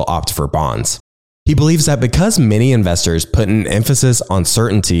and will opt for bonds. He believes that because many investors put an emphasis on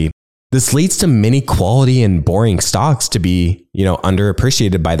certainty, this leads to many quality and boring stocks to be,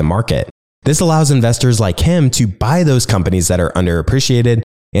 underappreciated by the market. This allows investors like him to buy those companies that are underappreciated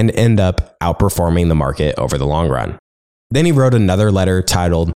and end up outperforming the market over the long run. Then he wrote another letter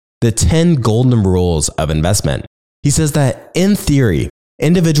titled The 10 Golden Rules of Investment. He says that in theory,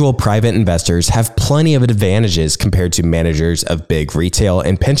 individual private investors have plenty of advantages compared to managers of big retail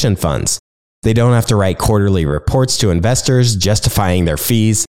and pension funds. They don't have to write quarterly reports to investors justifying their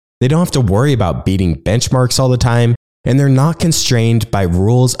fees. They don't have to worry about beating benchmarks all the time, and they're not constrained by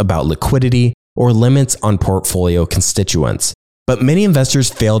rules about liquidity or limits on portfolio constituents. But many investors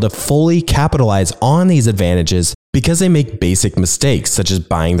fail to fully capitalize on these advantages because they make basic mistakes such as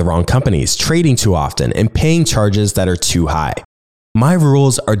buying the wrong companies, trading too often, and paying charges that are too high. My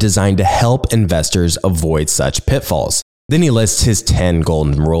rules are designed to help investors avoid such pitfalls. Then he lists his 10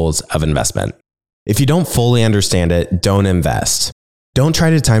 golden rules of investment. If you don't fully understand it, don't invest. Don't try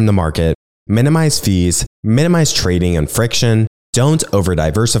to time the market. Minimize fees. Minimize trading and friction. Don't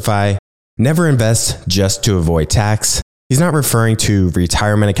over-diversify. Never invest just to avoid tax. He's not referring to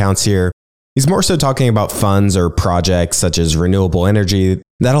retirement accounts here. He's more so talking about funds or projects such as renewable energy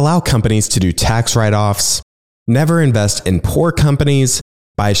that allow companies to do tax write-offs. Never invest in poor companies.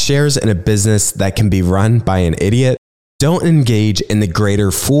 Buy shares in a business that can be run by an idiot. Don't engage in the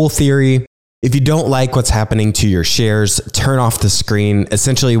greater fool theory. If you don't like what's happening to your shares, turn off the screen.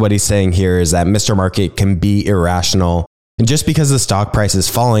 Essentially what he's saying here is that Mr. Market can be irrational. And just because the stock price is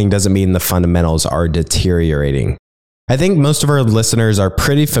falling doesn't mean the fundamentals are deteriorating. I think most of our listeners are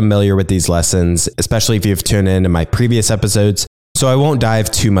pretty familiar with these lessons, especially if you've tuned in to my previous episodes, so I won't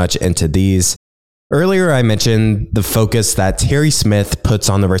dive too much into these. Earlier, I mentioned the focus that Terry Smith puts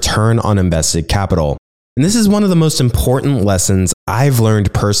on the return on invested capital. And this is one of the most important lessons I've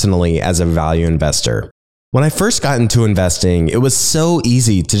learned personally as a value investor. When I first got into investing, it was so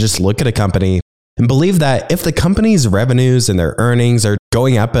easy to just look at a company and believe that if the company's revenues and their earnings are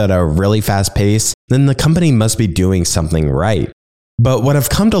going up at a really fast pace, then the company must be doing something right. But what I've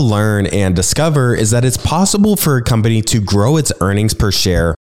come to learn and discover is that it's possible for a company to grow its earnings per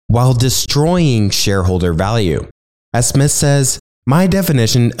share while destroying shareholder value. As Smith says, my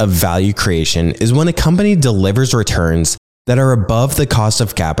definition of value creation is when a company delivers returns that are above the cost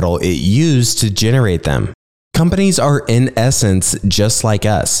of capital it used to generate them. Companies are in essence just like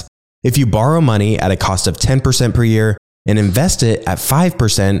us. If you borrow money at a cost of 10% per year and invest it at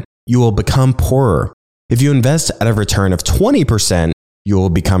 5%, you will become poorer. If you invest at a return of 20%, you will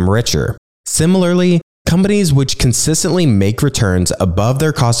become richer. Similarly, companies which consistently make returns above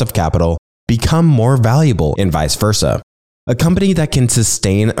their cost of capital become more valuable and vice versa. A company that can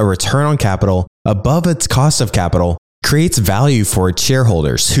sustain a return on capital above its cost of capital creates value for its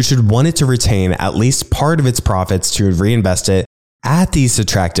shareholders who should want it to retain at least part of its profits to reinvest it at these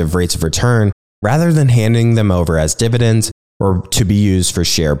attractive rates of return rather than handing them over as dividends or to be used for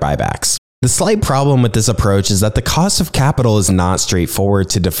share buybacks. The slight problem with this approach is that the cost of capital is not straightforward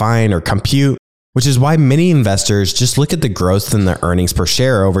to define or compute, which is why many investors just look at the growth in the earnings per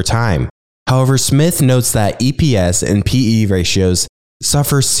share over time. However, Smith notes that EPS and PE ratios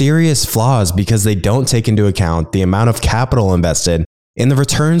suffer serious flaws because they don't take into account the amount of capital invested and the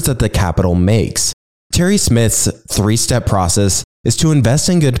returns that the capital makes. Terry Smith's 3-step process is to invest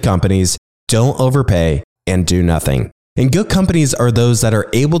in good companies, don't overpay, and do nothing. And good companies are those that are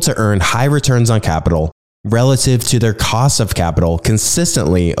able to earn high returns on capital relative to their cost of capital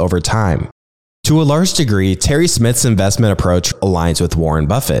consistently over time. To a large degree, Terry Smith's investment approach aligns with Warren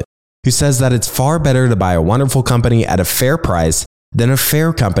Buffett, who says that it's far better to buy a wonderful company at a fair price than a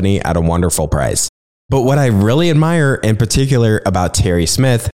fair company at a wonderful price. But what I really admire in particular about Terry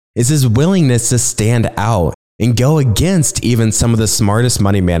Smith is his willingness to stand out and go against even some of the smartest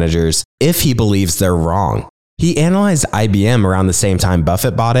money managers if he believes they're wrong. He analyzed IBM around the same time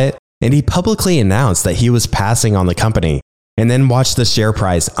Buffett bought it, and he publicly announced that he was passing on the company, and then watched the share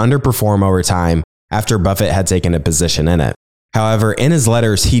price underperform over time after Buffett had taken a position in it. However, in his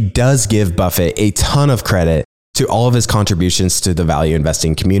letters, he does give Buffett a ton of credit to all of his contributions to the value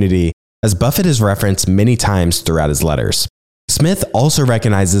investing community, as Buffett is referenced many times throughout his letters. Smith also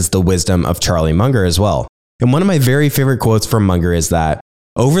recognizes the wisdom of Charlie Munger as well. And one of my very favorite quotes from Munger is that,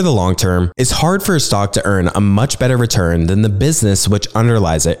 over the long term, it's hard for a stock to earn a much better return than the business which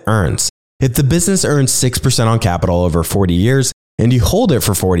underlies it earns. If the business earns 6% on capital over 40 years and you hold it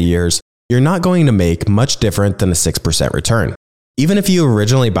for 40 years, you're not going to make much different than a 6% return, even if you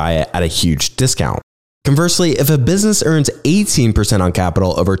originally buy it at a huge discount. Conversely, if a business earns 18% on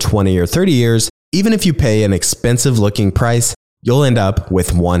capital over 20 or 30 years, even if you pay an expensive looking price, you'll end up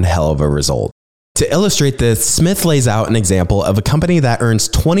with one hell of a result. To illustrate this, Smith lays out an example of a company that earns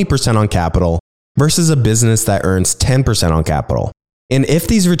 20% on capital versus a business that earns 10% on capital. And if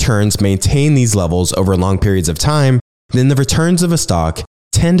these returns maintain these levels over long periods of time, then the returns of a stock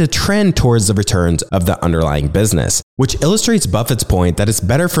tend to trend towards the returns of the underlying business, which illustrates Buffett's point that it's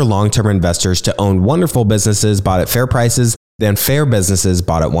better for long-term investors to own wonderful businesses bought at fair prices than fair businesses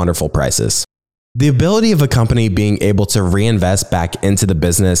bought at wonderful prices. The ability of a company being able to reinvest back into the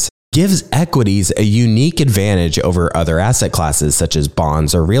business gives equities a unique advantage over other asset classes such as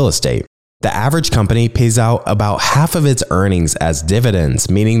bonds or real estate. The average company pays out about half of its earnings as dividends,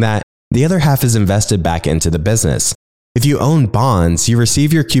 meaning that the other half is invested back into the business. If you own bonds, you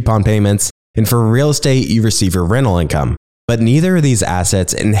receive your coupon payments, and for real estate, you receive your rental income. But neither of these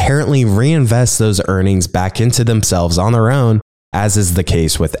assets inherently reinvest those earnings back into themselves on their own, as is the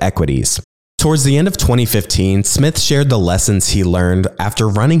case with equities. Towards the end of 2015, Smith shared the lessons he learned after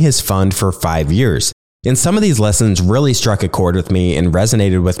running his fund for 5 years. And some of these lessons really struck a chord with me and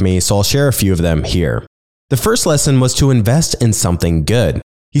resonated with me, so I'll share a few of them here. The first lesson was to invest in something good.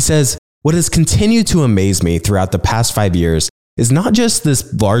 He says, "What has continued to amaze me throughout the past 5 years is not just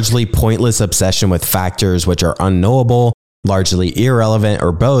this largely pointless obsession with factors which are unknowable, largely irrelevant,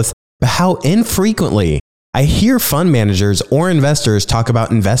 or both, but how infrequently I hear fund managers or investors talk about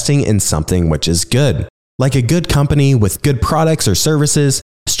investing in something which is good, like a good company with good products or services,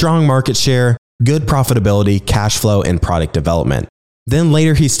 strong market share, good profitability, cash flow, and product development." Then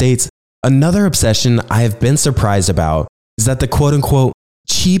later he states, "Another obsession I have been surprised about is that the quote-unquote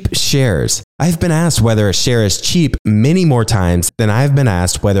cheap shares. I've been asked whether a share is cheap many more times than I've been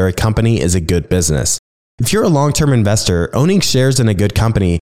asked whether a company is a good business. If you're a long-term investor, owning shares in a good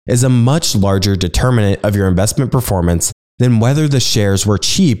company is a much larger determinant of your investment performance than whether the shares were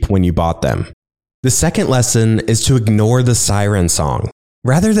cheap when you bought them." The second lesson is to ignore the siren song.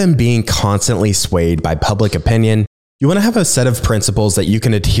 Rather than being constantly swayed by public opinion, you want to have a set of principles that you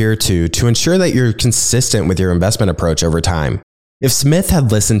can adhere to ensure that you're consistent with your investment approach over time. If Smith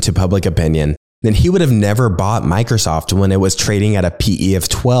had listened to public opinion, then he would have never bought Microsoft when it was trading at a PE of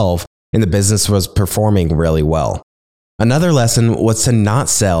 12 and the business was performing really well. Another lesson was to not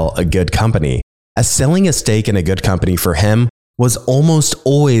sell a good company, as selling a stake in a good company for him was almost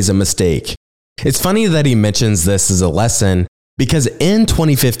always a mistake. It's funny that he mentions this as a lesson because in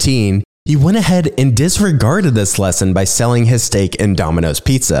 2015, he went ahead and disregarded this lesson by selling his stake in Domino's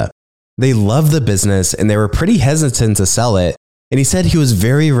Pizza. They loved the business and they were pretty hesitant to sell it, and he said he was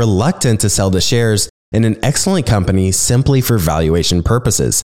very reluctant to sell the shares in an excellent company simply for valuation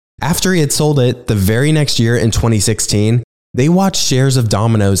purposes. After he had sold it, the very next year in 2016, they watched shares of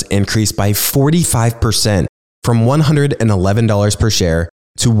Domino's increase by 45% from $111 per share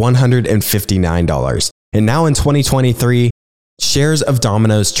to $159. And now in 2023, shares of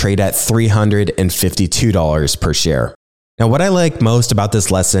Domino's trade at $352 per share. Now, what I like most about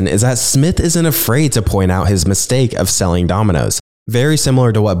this lesson is that Smith isn't afraid to point out his mistake of selling Domino's, very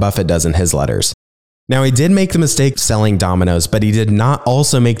similar to what Buffett does in his letters. Now, he did make the mistake selling Domino's, but he did not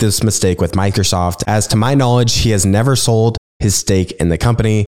also make this mistake with Microsoft, as to my knowledge, he has never sold his stake in the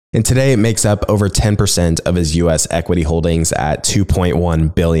company, and today it makes up over 10% of his US equity holdings at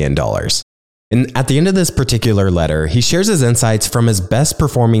 $2.1 billion. And at the end of this particular letter, he shares his insights from his best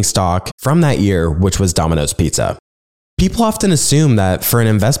performing stock from that year, which was Domino's Pizza. People often assume that for an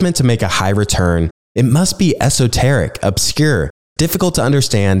investment to make a high return, it must be esoteric, obscure, difficult to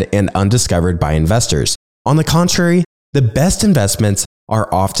understand, and undiscovered by investors. On the contrary, the best investments are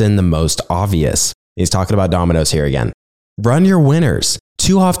often the most obvious. He's talking about Domino's here again. Run your winners.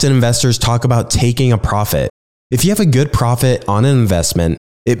 Too often investors talk about taking a profit. If you have a good profit on an investment,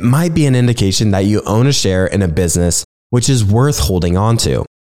 it might be an indication that you own a share in a business which is worth holding on to.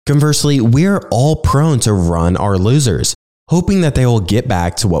 Conversely, we're all prone to run our losers, hoping that they will get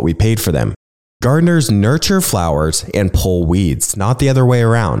back to what we paid for them. Gardeners nurture flowers and pull weeds, not the other way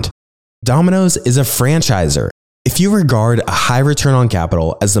around. Domino's is a franchisor. If you regard a high return on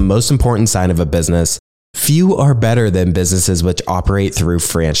capital as the most important sign of a business, few are better than businesses which operate through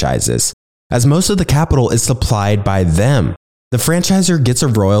franchises, as most of the capital is supplied by them. The franchisor gets a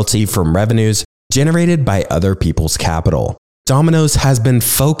royalty from revenues generated by other people's capital. Domino's has been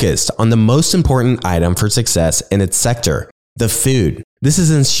focused on the most important item for success in its sector, the food. This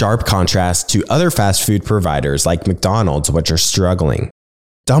is in sharp contrast to other fast food providers like McDonald's, which are struggling.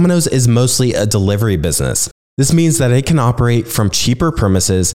 Domino's is mostly a delivery business. This means that it can operate from cheaper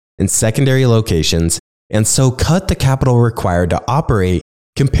premises in secondary locations and so cut the capital required to operate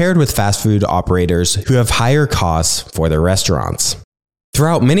compared with fast food operators who have higher costs for their restaurants.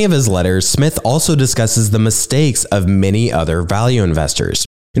 Throughout many of his letters, Smith also discusses the mistakes of many other value investors.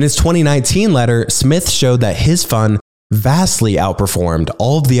 In his 2019 letter, Smith showed that his fund vastly outperformed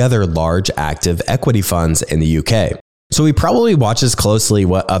all of the other large active equity funds in the UK. So he probably watches closely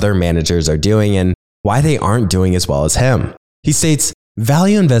what other managers are doing and why they aren't doing as well as him. He states,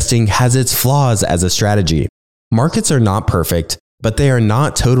 value investing has its flaws as a strategy. Markets are not perfect, but they are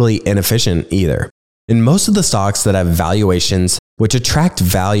not totally inefficient either. And most of the stocks that have valuations which attract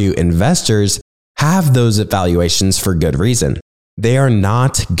value investors have those valuations for good reason. They are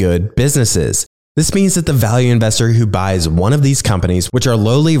not good businesses. This means that the value investor who buys one of these companies, which are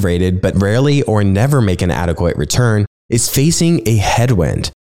lowly rated but rarely or never make an adequate return, is facing a headwind.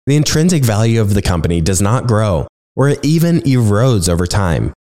 The intrinsic value of the company does not grow or it even erodes over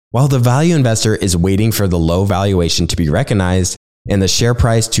time, while the value investor is waiting for the low valuation to be recognized and the share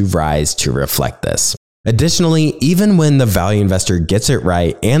price to rise to reflect this. Additionally, even when the value investor gets it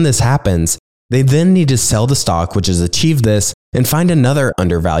right and this happens, they then need to sell the stock which has achieved this and find another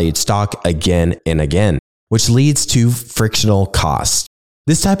undervalued stock again and again, which leads to frictional costs.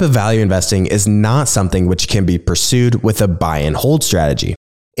 This type of value investing is not something which can be pursued with a buy and hold strategy.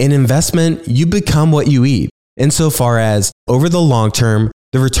 In investment, you become what you eat, insofar as, over the long term,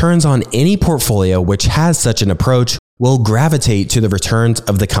 the returns on any portfolio which has such an approach will gravitate to the returns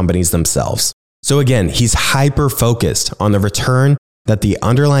of the companies themselves. So again, he's hyper-focused on the return that the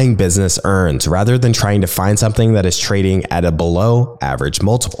underlying business earns rather than trying to find something that is trading at a below average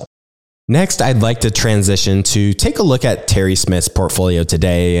multiple. Next, I'd like to transition to take a look at Terry Smith's portfolio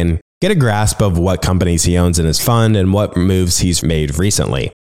today and get a grasp of what companies he owns in his fund and what moves he's made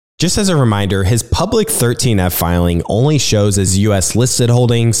recently. Just as a reminder, his public 13F filing only shows his US listed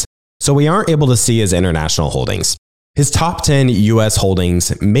holdings, so we aren't able to see his international holdings. His top 10 US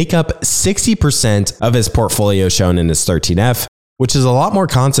holdings make up 60% of his portfolio shown in his 13F, which is a lot more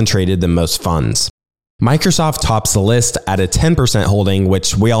concentrated than most funds. Microsoft tops the list at a 10% holding,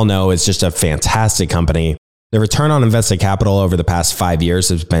 which we all know is just a fantastic company. The return on invested capital over the past 5 years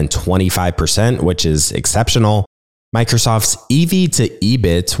has been 25%, which is exceptional. Microsoft's EV to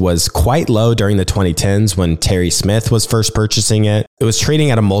EBIT was quite low during the 2010s when Terry Smith was first purchasing it. It was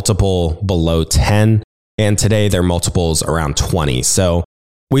trading at a multiple below 10, and today their multiple's around 20. So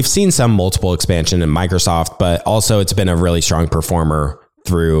we've seen some multiple expansion in Microsoft, but also it's been a really strong performer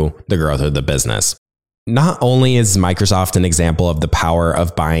through the growth of the business. Not only is Microsoft an example of the power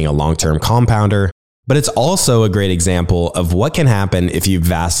of buying a long-term compounder, but it's also a great example of what can happen if you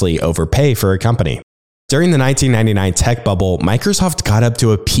vastly overpay for a company. During the 1999 tech bubble, Microsoft got up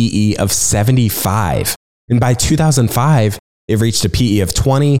to a PE of 75. And by 2005, it reached a PE of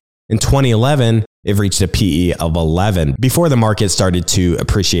 20. In 2011, it reached a PE of 11 before the market started to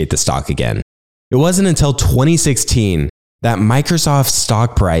appreciate the stock again. It wasn't until 2016 that Microsoft's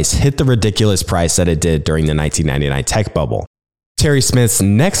stock price hit the ridiculous price that it did during the 1999 tech bubble. Terry Smith's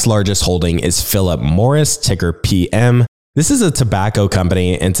next largest holding is Philip Morris, ticker PM. This is a tobacco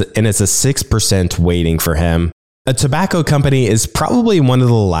company, and it's a 6% weighting for him. A tobacco company is probably one of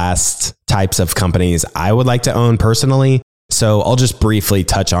the last types of companies I would like to own personally, so I'll just briefly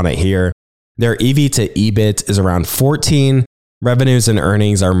touch on it here. Their EV to EBIT is around 14. Revenues and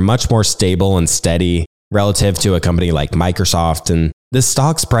earnings are much more stable and steady relative to a company like Microsoft, and this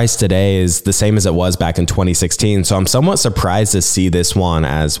stock's price today is the same as it was back in 2016, so I'm somewhat surprised to see this one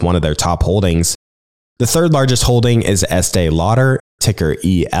as one of their top holdings. The third largest holding is Estee Lauder, ticker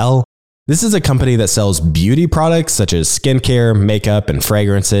EL. This is a company that sells beauty products such as skincare, makeup, and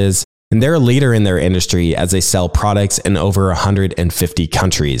fragrances, and they're a leader in their industry as they sell products in over 150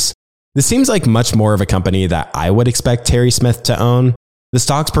 countries. This seems like much more of a company that I would expect Terry Smith to own. The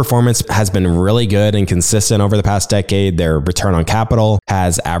stock's performance has been really good and consistent over the past decade. Their return on capital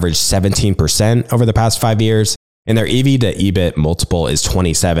has averaged 17% over the past 5 years, and their EV to EBIT multiple is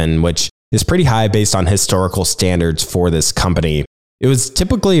 27, which is pretty high based on historical standards for this company. It was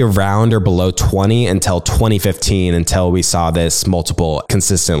typically around or below 20 until 2015, until we saw this multiple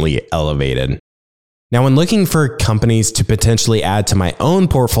consistently elevated. Now, when looking for companies to potentially add to my own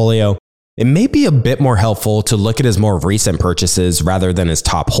portfolio, it may be a bit more helpful to look at his more recent purchases rather than his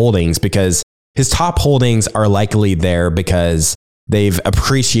top holdings, because his top holdings are likely there because they've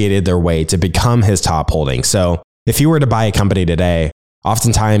appreciated their way to become his top holding. So if you were to buy a company today,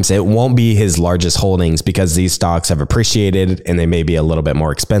 oftentimes it won't be his largest holdings because these stocks have appreciated and they may be a little bit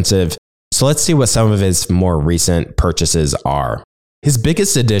more expensive. So let's see what some of his more recent purchases are. His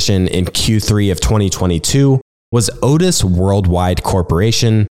biggest addition in Q3 of 2022 was Otis Worldwide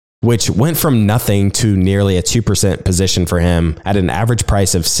Corporation, which went from nothing to nearly a 2% position for him at an average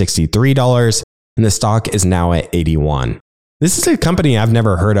price of $63, and the stock is now at $81. This is a company I've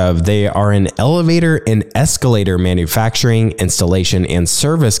never heard of. They are an elevator and escalator manufacturing, installation, and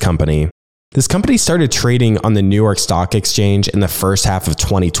service company. This company started trading on the New York Stock Exchange in the first half of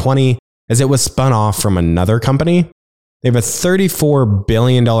 2020 as it was spun off from another company. They have a $34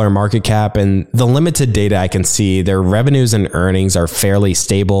 billion market cap, and the limited data I can see, their revenues and earnings are fairly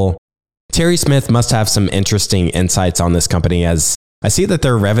stable. Terry Smith must have some interesting insights on this company, as I see that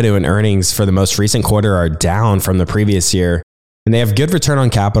their revenue and earnings for the most recent quarter are down from the previous year, and they have good return on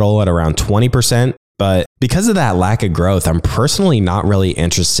capital at around 20%. But because of that lack of growth, I'm personally not really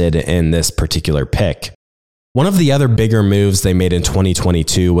interested in this particular pick. One of the other bigger moves they made in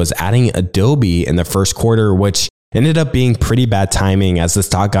 2022 was adding Adobe in the first quarter, which ended up being pretty bad timing as the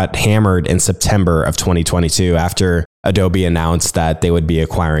stock got hammered in September of 2022 after Adobe announced that they would be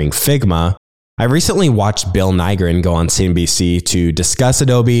acquiring Figma. I recently watched Bill Nygren go on CNBC to discuss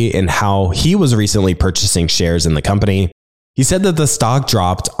Adobe and how he was recently purchasing shares in the company. He said that the stock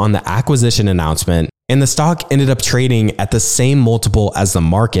dropped on the acquisition announcement, and the stock ended up trading at the same multiple as the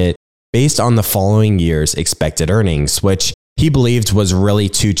market based on the following year's expected earnings, which he believed was really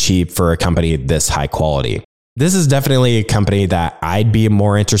too cheap for a company this high quality. This is definitely a company that I'd be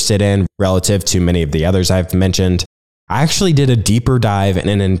more interested in relative to many of the others I've mentioned. I actually did a deeper dive in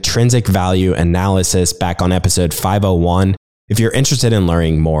an intrinsic value analysis back on episode 501 if you're interested in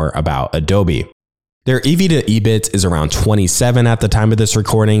learning more about Adobe. Their EV to EBIT is around 27 at the time of this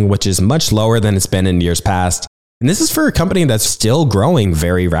recording, which is much lower than it's been in years past. And this is for a company that's still growing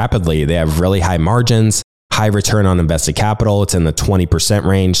very rapidly. They have really high margins, high return on invested capital. It's in the 20%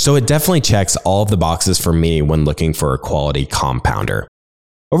 range. So it definitely checks all of the boxes for me when looking for a quality compounder.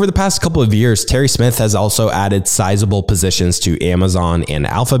 Over the past couple of years, Terry Smith has also added sizable positions to Amazon and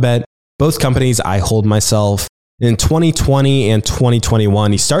Alphabet, both companies I hold myself. In 2020 and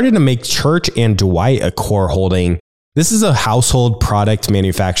 2021, he started to make Church & Dwight a core holding. This is a household product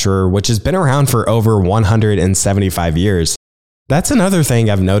manufacturer which has been around for over 175 years. That's another thing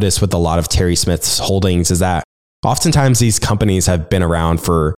I've noticed with a lot of Terry Smith's holdings is that oftentimes these companies have been around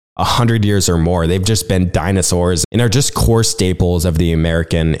for 100 years or more. They've just been dinosaurs and are just core staples of the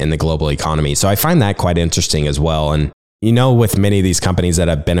American and the global economy. So I find that quite interesting as well. And you know, with many of these companies that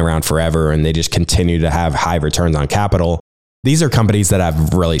have been around forever and they just continue to have high returns on capital, these are companies that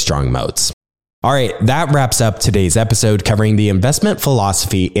have really strong moats. All right, that wraps up today's episode covering the investment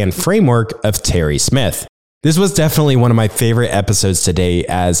philosophy and framework of Terry Smith. This was definitely one of my favorite episodes today,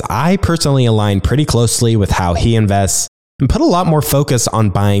 as I personally align pretty closely with how he invests and put a lot more focus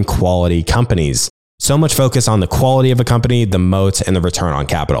on buying quality companies. So much focus on the quality of a company, the moat, and the return on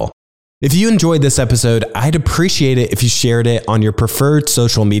capital. If you enjoyed this episode, I'd appreciate it if you shared it on your preferred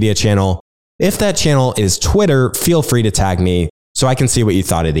social media channel. If that channel is Twitter, feel free to tag me so I can see what you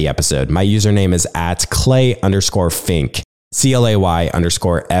thought of the episode. My username is @Clay_Fink,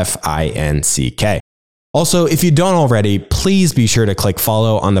 CLAY_FINCK. Also, if you don't already, please be sure to click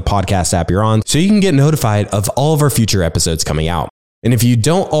follow on the podcast app you're on so you can get notified of all of our future episodes coming out. And if you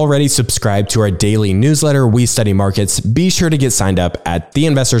don't already subscribe to our daily newsletter, We Study Markets, be sure to get signed up at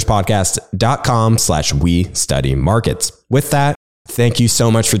theinvestorspodcast.com/WeStudyMarkets. With that, thank you so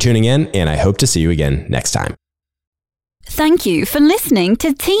much for tuning in, and I hope to see you again next time. Thank you for listening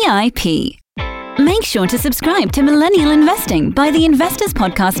to TIP. Make sure to subscribe to Millennial Investing by the Investors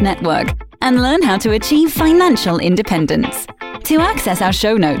Podcast Network and learn how to achieve financial independence. To access our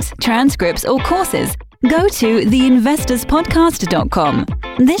show notes, transcripts, or courses, go to theinvestorspodcast.com.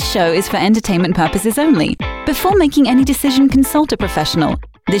 This show is for entertainment purposes only. Before making any decision, consult a professional.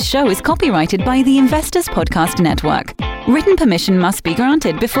 This show is copyrighted by the Investors Podcast Network. Written permission must be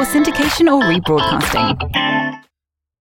granted before syndication or rebroadcasting.